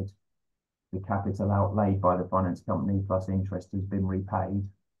period, the capital outlaid by the finance company plus interest has been repaid,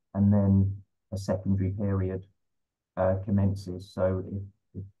 and then a secondary period commences. So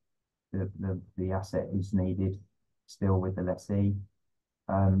if the asset is needed still with the lessee,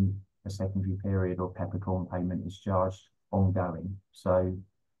 a secondary period or peppercorn payment is charged ongoing. So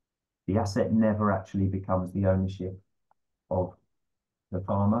the asset never actually becomes the ownership of the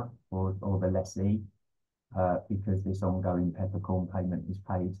farmer or the lessee, because this ongoing peppercorn payment is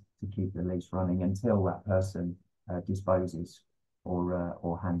paid to keep the lease running until that person disposes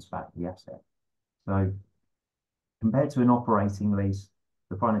or hands back the asset. So compared to an operating lease,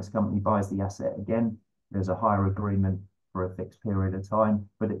 the finance company buys the asset again. There's a hire agreement for a fixed period of time,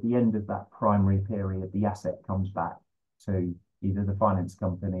 but at the end of that primary period, the asset comes back to either the finance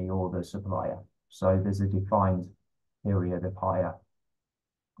company or the supplier. So there's a defined period of hire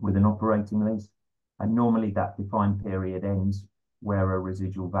with an operating lease, and normally that defined period ends where a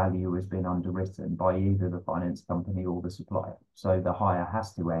residual value has been underwritten by either the finance company or the supplier. So the hire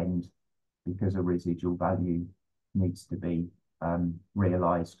has to end because a residual value needs to be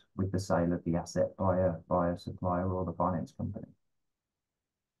realised with the sale of the asset by a supplier or the finance company.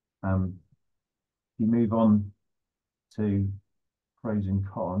 If you move on to pros and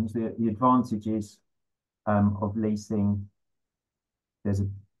cons, the advantages of leasing,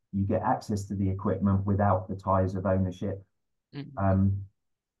 you get access to the equipment without the ties of ownership. The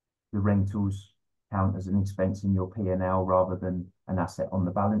rentals count as an expense in your P&L rather than an asset on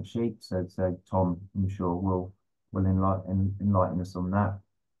the balance sheet. So Tom, I'm sure, will enlighten us on that.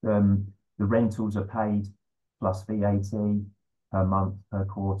 The rentals are paid plus VAT per month, per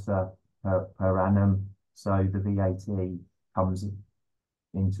quarter, per annum. So the VAT comes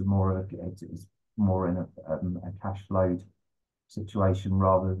into more in a cash flowed situation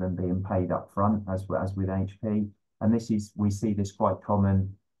rather than being paid up front as with HP. And we see this quite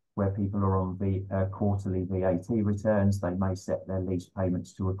common where people are on quarterly VAT returns. They may set their lease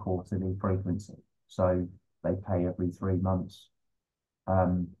payments to a quarterly frequency. So they pay every 3 months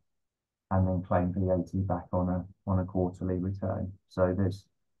and then claim VAT back on a quarterly return. So there's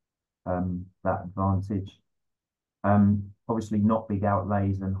that advantage. Obviously not big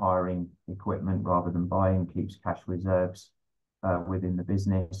outlays, and hiring equipment rather than buying keeps cash reserves within the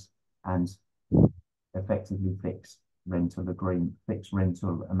business, and effectively fixed rental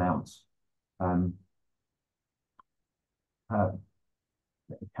amounts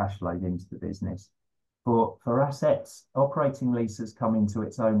cash flowed into the business. For assets, operating leases come into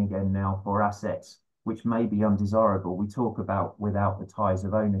its own again now for assets which may be undesirable. We talk about without the ties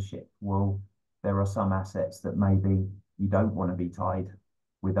of ownership. Well, there are some assets that maybe you don't want to be tied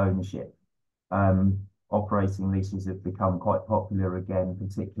with ownership. Operating leases have become quite popular again,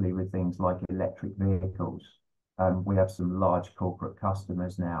 particularly with things like electric vehicles. We have some large corporate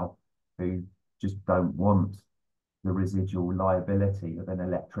customers now who just don't want the residual liability of an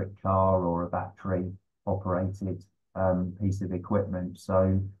electric car or a battery operated piece of equipment.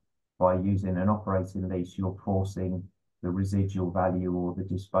 So by using an operating lease, you're forcing the residual value or the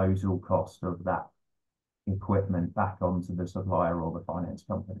disposal cost of that equipment back onto the supplier or the finance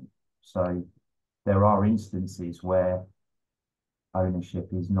company. So there are instances where ownership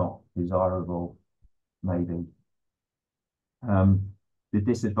is not desirable, maybe. The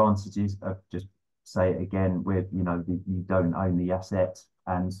disadvantages of, just say it again, with you don't own the asset,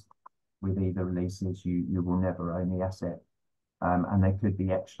 and with either leases you will never own the asset, and there could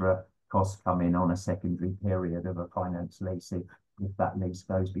be extra costs coming on a secondary period of a finance lease if that lease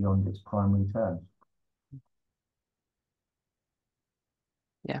goes beyond its primary term.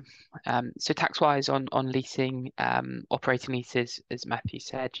 Yeah. So tax-wise on leasing, operating leases, as Matthew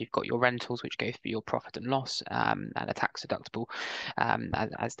said, you've got your rentals which go for your profit and loss and are tax deductible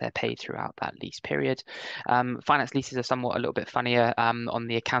as they're paid throughout that lease period. Finance leases are somewhat a little bit funnier on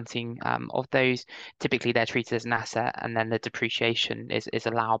the accounting of those. Typically they're treated as an asset, and then the depreciation is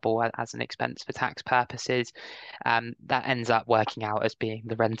allowable as an expense for tax purposes. That ends up working out as being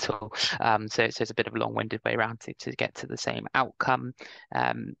the rental. So it's a bit of a long-winded way around to get to the same outcome.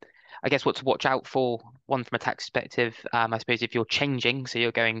 I guess what to watch out for, one from a tax perspective, I suppose if you're changing, so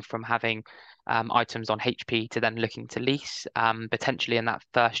you're going from having items on HP to then looking to lease. Potentially in that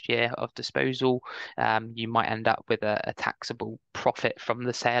first year of disposal, you might end up with a taxable profit from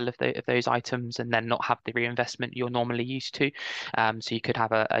the sale of those items and then not have the reinvestment you're normally used to. So you could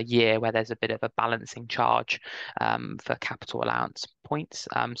have a year where there's a bit of a balancing charge for capital allowance points.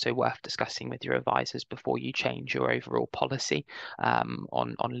 So worth discussing with your advisors before you change your overall policy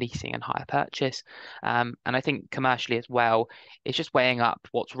on leasing and hire purchase. And I think commercially as well, it's just weighing up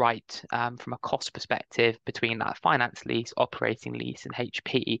what's right from a cost perspective between that finance lease, operating lease, and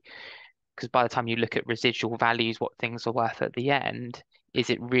HP. Because by the time you look at residual values, what things are worth at the end, is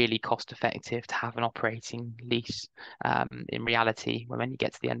it really cost effective to have an operating lease? In reality, when you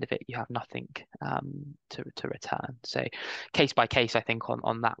get to the end of it, you have nothing to return. So case by case, I think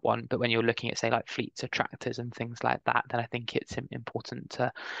on that one. But when you're looking at, say, like fleets of tractors and things like that, then I think it's important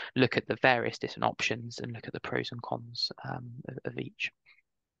to look at the various different options and look at the pros and cons of each.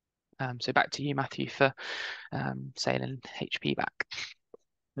 So back to you, Matthew, for sale and HP back.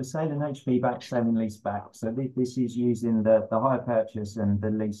 The sale and HP back, sale and lease back. So this is using the hire purchase and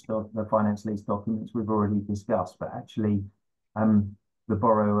the finance lease documents we've already discussed, but actually the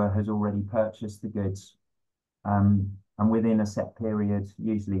borrower has already purchased the goods and within a set period,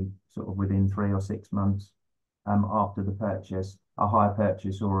 usually sort of within 3 or 6 months after the purchase, a hire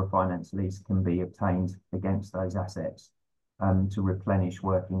purchase or a finance lease can be obtained against those assets to replenish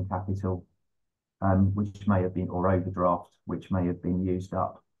working capital, which may have been, or overdraft, which may have been used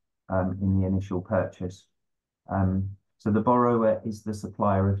up in the initial purchase. So the borrower is the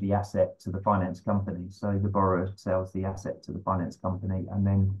supplier of the asset to the finance company. So the borrower sells the asset to the finance company and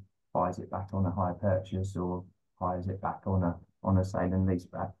then buys it back on a hire purchase or hires it back on a sale and lease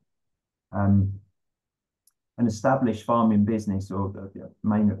back. An established farming business, or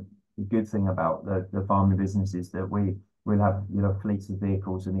the good thing about the farming business is that we'll have fleets of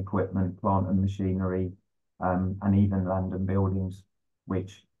vehicles and equipment, plant and machinery, and even land and buildings,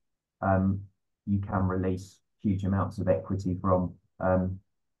 which you can release huge amounts of equity from.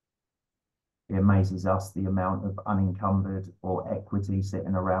 It amazes us the amount of unencumbered or equity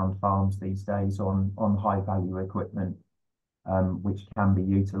sitting around farms these days on high value equipment, which can be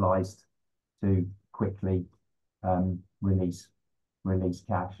utilised to quickly release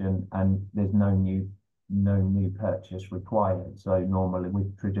cash, and there's no new purchase required. So normally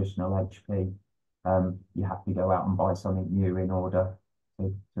with traditional HP, you have to go out and buy something new in order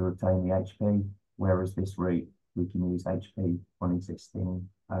to obtain the HP, whereas this route, we can use HP on existing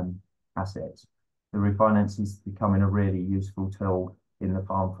assets. The refinance is becoming a really useful tool in the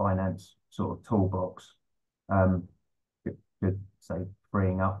farm finance sort of toolbox. Could say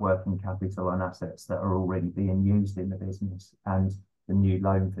freeing up working capital on assets that are already being used in the business, and the new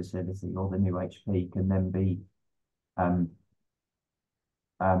loan facility or the new HP can then be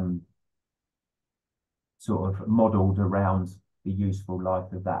sort of modelled around the useful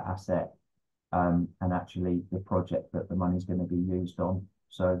life of that asset and actually the project that the money's going to be used on.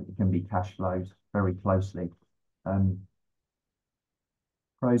 So it can be cash flowed very closely.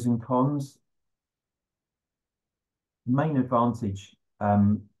 Pros and cons. The main advantage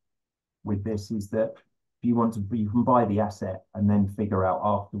with this is that if you want to, you can buy the asset and then figure out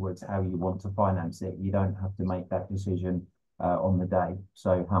afterwards how you want to finance it. You don't have to make that decision on the day.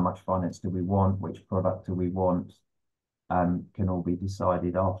 So how much finance do we want? Which product do we want? Can all be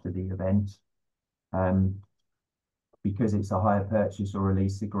decided after the event. Because it's a hire purchase or a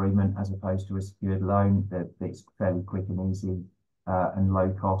lease agreement as opposed to a secured loan, that it's fairly quick and easy and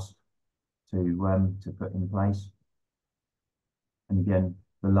low cost to put in place. And again,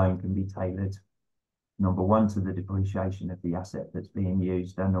 the loan can be tailored, number one, to the depreciation of the asset that's being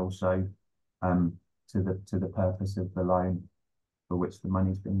used, and also to the purpose of the loan for which the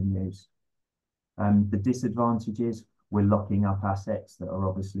money's being used. The disadvantages, we're locking up assets that are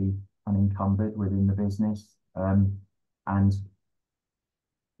obviously unencumbered within the business. And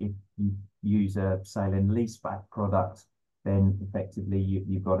if you use a sale and lease back product, then effectively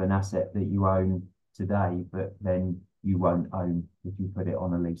you've got an asset that you own today, but then you won't own if you put it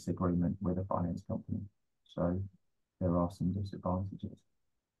on a lease agreement with a finance company. So there are some disadvantages.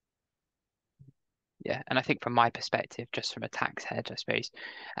 Yeah, and I think from my perspective, just from a tax hedge, I suppose,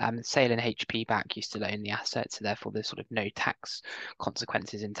 sale and HP back, you still own the asset, so therefore there's sort of no tax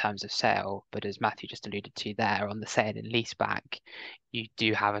consequences in terms of sale. But as Matthew just alluded to there, on the sale and lease back, you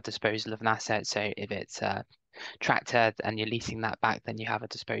do have a disposal of an asset. So if it's a tractor and you're leasing that back, then you have a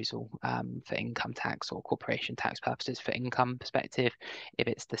disposal for income tax or corporation tax purposes for income perspective. If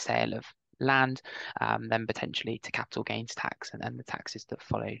it's the sale of land, then potentially to capital gains tax and the taxes that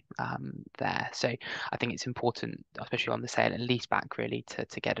follow there. So I think it's important, especially on the sale and leaseback, really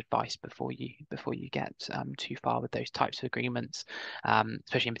to get advice before you get too far with those types of agreements,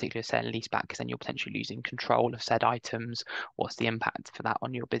 especially in particular sale and leaseback, because then you're potentially losing control of said items. What's the impact for that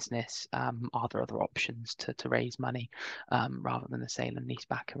on your business? Are there other options to raise money rather than a sale and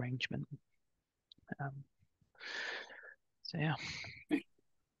leaseback arrangement? So yeah.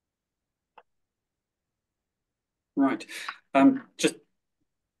 Right. Just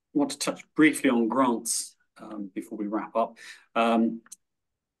want to touch briefly on grants before we wrap up.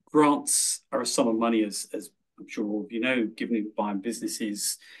 Grants are a sum of money, as I'm sure all of you know, given by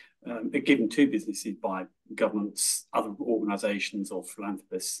businesses, given to businesses by governments, other organisations, or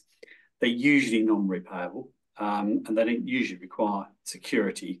philanthropists. They're usually non-repayable, and they don't usually require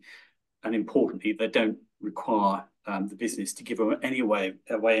security. And importantly, they don't require the business to give away any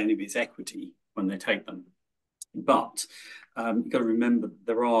of its equity when they take them. But you've got to remember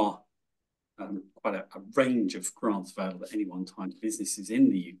there are quite a range of grants available at any one time to businesses in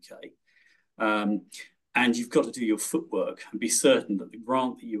the UK. And you've got to do your footwork and be certain that the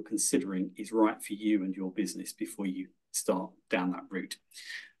grant that you're considering is right for you and your business before you start down that route.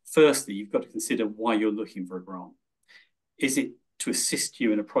 Firstly, you've got to consider why you're looking for a grant. Is it to assist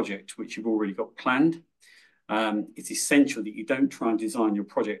you in a project which you've already got planned? It's essential that you don't try and design your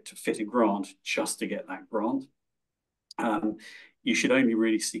project to fit a grant just to get that grant. You should only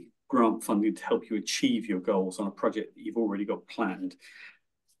really seek grant funding to help you achieve your goals on a project that you've already got planned.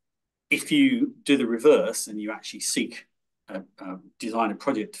 If you do the reverse and you actually seek design a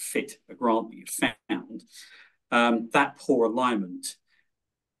project to fit a grant that you've found, that poor alignment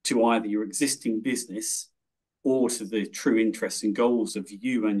to either your existing business or to the true interests and goals of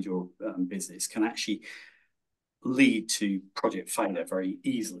you and your business can actually lead to project failure very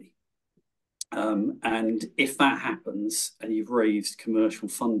easily. And if that happens and you've raised commercial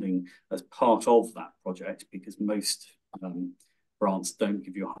funding as part of that project, because most grants don't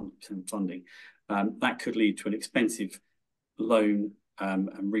give you 100% funding, that could lead to an expensive loan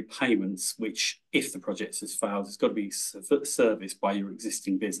and repayments, which, if the project has failed, has got to be serviced by your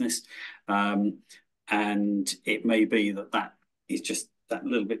existing business. And it may be that is just that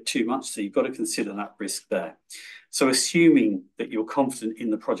little bit too much. So you've got to consider that risk there. So assuming that you're confident in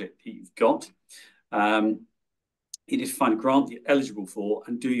the project that you've got, you need to find a grant that you're eligible for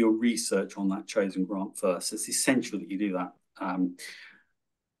and do your research on that chosen grant first. It's essential that you do that.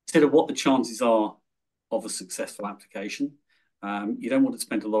 Consider what the chances are of a successful application. You don't want to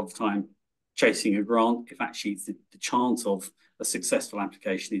spend a lot of time chasing a grant if actually the chance of a successful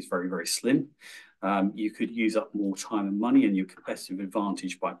application is very, very slim. You could use up more time and money and your competitive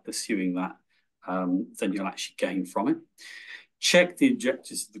advantage by pursuing that than you'll actually gain from it. Check the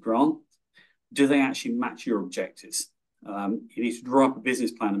objectives of the grant. Do they actually match your objectives? You need to draw up a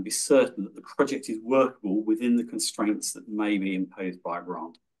business plan and be certain that the project is workable within the constraints that may be imposed by a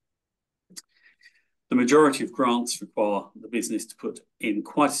grant. The majority of grants require the business to put in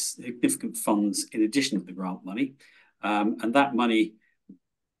quite significant funds in addition to the grant money. And that money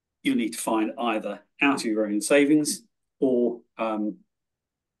you'll need to find either out of your own savings or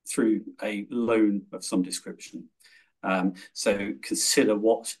through a loan of some description. So consider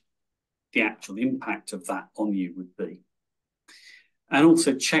what the actual impact of that on you would be. And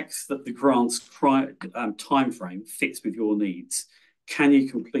also check that the grant's timeframe fits with your needs. Can you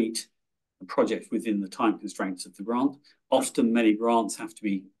complete a project within the time constraints of the grant? Often many grants have to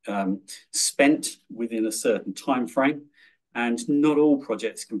be spent within a certain time frame, and not all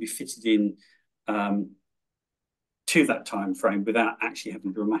projects can be fitted in to that time frame without actually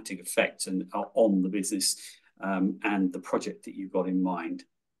having dramatic effects on the business and the project that you've got in mind.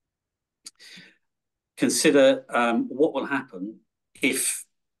 Consider what will happen if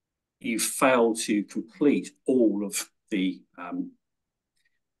you fail to complete all of the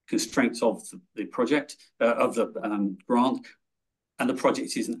constraints of the project, of the grant, and the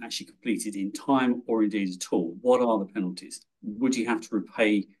project isn't actually completed in time or indeed at all. What are the penalties? Would you have to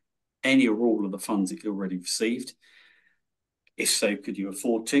repay any or all of the funds that you already received? If so, could you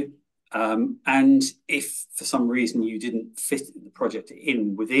afford to? And if for some reason you didn't fit the project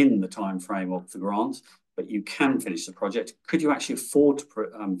in within the time frame of the grant, but you can finish the project, could you actually afford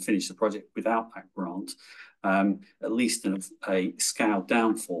to finish the project without that grant, at least in a scaled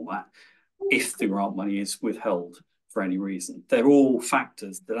down format, if the grant money is withheld for any reason? They're all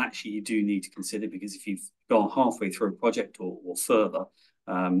factors that actually you do need to consider, because if you've gone halfway through a project or further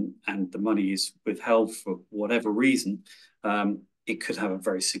and the money is withheld for whatever reason, it could have a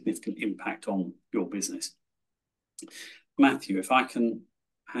very significant impact on your business. Matthew, if I can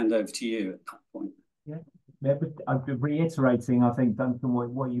hand over to you at that point. Yeah, yeah, but I'm reiterating, I think, Duncan,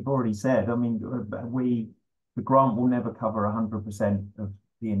 what you've already said. I mean, the grant will never cover 100% of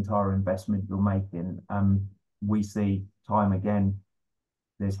the entire investment you're making. We see time again,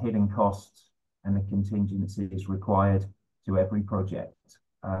 there's hidden costs and a contingency is required to every project.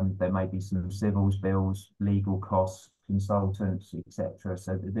 There may be some civils bills, legal costs, consultants, etc.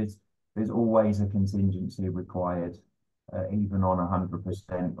 So there's always a contingency required, even on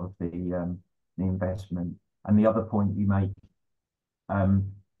 100% of the investment. And the other point you make,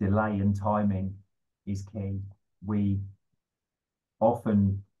 delay and timing is key. We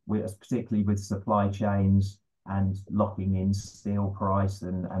often, particularly with supply chains and locking in steel price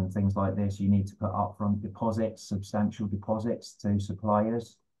and things like this, you need to put upfront deposits, substantial deposits to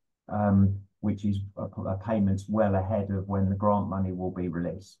suppliers, which is a payments well ahead of when the grant money will be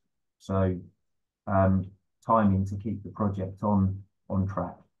released. So timing to keep the project on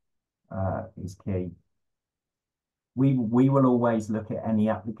track is key. We will always look at any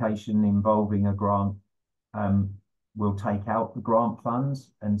application involving a grant. We'll take out the grant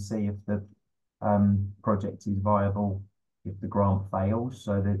funds and see if the project is viable if the grant fails.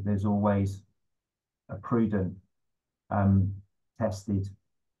 So there's always a prudent, tested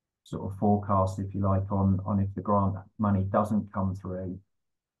sort of forecast, if you like, on if the grant money doesn't come through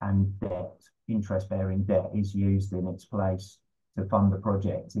and interest-bearing debt is used in its place to fund the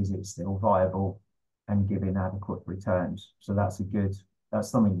project. Is it still viable and giving adequate returns? So that's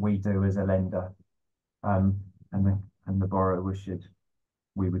something we do as a lender, and the borrower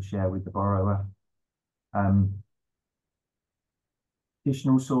we would share with the borrower.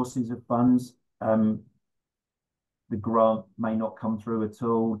 Additional sources of funds. The grant may not come through at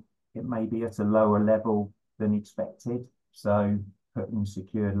all. It may be at a lower level than expected. So putting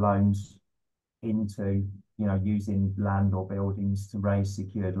secured loans into, using land or buildings to raise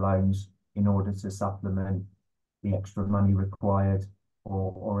secured loans in order to supplement the extra money required,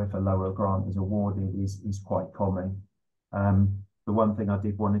 or if a lower grant is awarded is quite common. The one thing I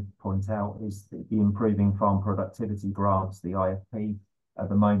did want to point out is that the Improving Farm Productivity grants, the IFP, at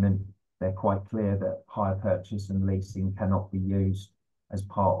the moment, they're quite clear that hire purchase and leasing cannot be used as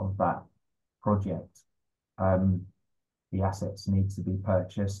part of that project. The assets need to be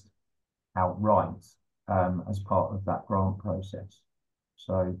purchased outright as part of that grant process.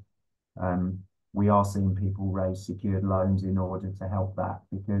 So we are seeing people raise secured loans in order to help that,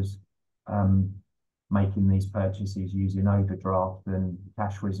 because making these purchases using overdraft and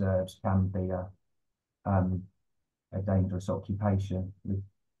cash reserves can be a dangerous occupation.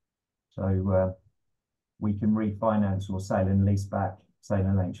 So we can refinance or sale and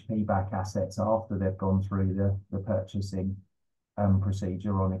HP back assets after they've gone through the purchasing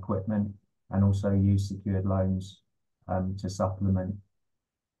procedure on equipment, and also use secured loans to supplement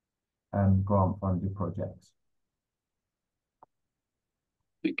grant funded projects.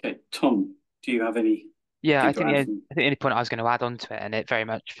 Okay, Tom, do you have any? Yeah, I think the only point I was going to add on to it, and it very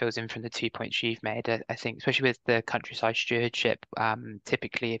much fills in from the 2 points you've made, I think, especially with the countryside stewardship,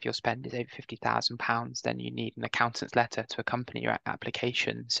 typically if your spend is over £50,000, then you need an accountant's letter to accompany your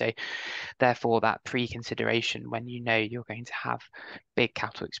application. So therefore, that pre-consideration, when you know you're going to have big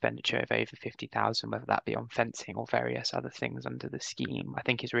capital expenditure of over 50,000, whether that be on fencing or various other things under the scheme, I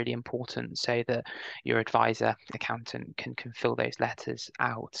think is really important, so that your advisor, accountant, can fill those letters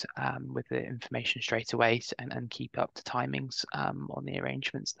out with the information straight away and keep up to timings on the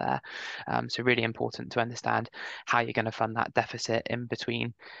arrangements there. So really important to understand how you're going to fund that deficit in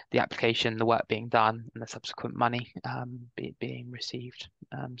between the application, the work being done, and the subsequent money being received.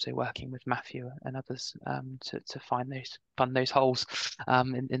 So working with Matthew and others to fund those holes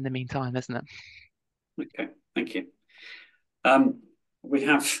in the meantime, isn't it? Okay, thank you. We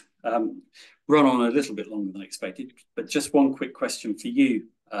have run on a little bit longer than expected, but just one quick question for you,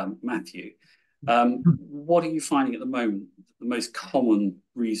 Matthew. What are you finding at the moment the most common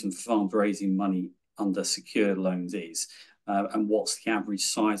reason for farms raising money under secured loans is, and what's the average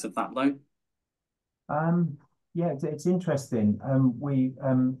size of that loan? Yeah, it's interesting.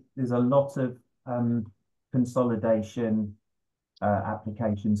 There's a lot of consolidation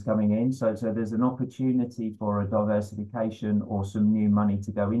applications coming in. So there's an opportunity for a diversification or some new money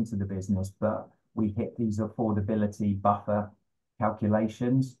to go into the business, but we hit these affordability buffer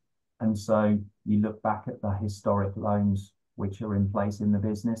calculations. And so you look back at the historic loans which are in place in the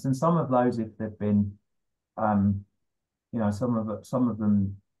business, and some of those, if they've been, some of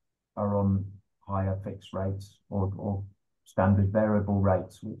them are on higher fixed rates or standard variable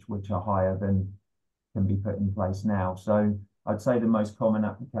rates, which are higher than can be put in place now. So I'd say the most common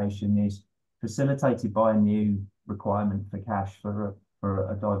application is facilitated by a new requirement for cash for for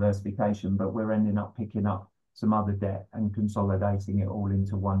a diversification, but we're ending up picking up some other debt and consolidating it all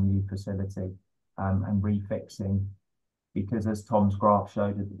into one new facility, and refixing, because as Tom's graph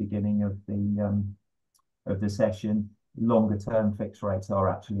showed at the beginning of the session, longer term fixed rates are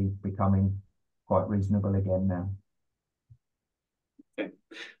actually becoming quite reasonable again now. Okay,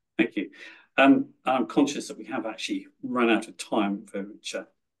 thank you. I'm conscious that we have actually run out of time, for which I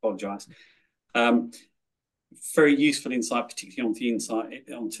apologise. Very useful insight, particularly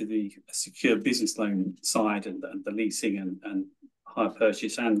onto the secure business loan side and the leasing and hire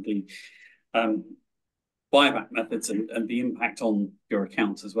purchase and the buyback methods and the impact on your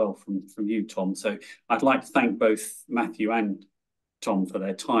accounts as well from you, Tom. So I'd like to thank both Matthew and Tom for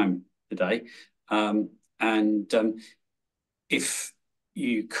their time today. If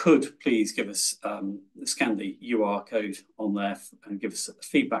you could please give us scan the UR code on there and give us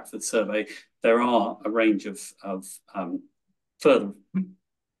feedback for the survey. There are a range of further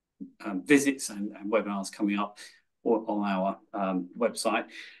visits and webinars coming up on our website.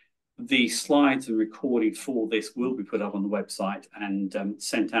 The slides and recording for this will be put up on the website and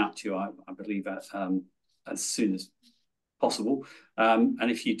sent out to you, I believe, as soon as possible.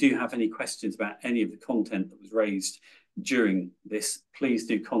 And if you do have any questions about any of the content that was raised during this, please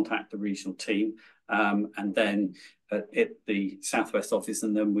do contact the regional team and then at the Southwest office,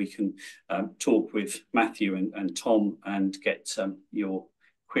 and then we can talk with Matthew and Tom and get your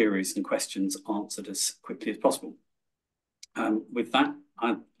queries and questions answered as quickly as possible. With that,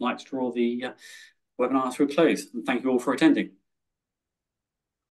 I'd like to draw the webinar to a close. And thank you all for attending.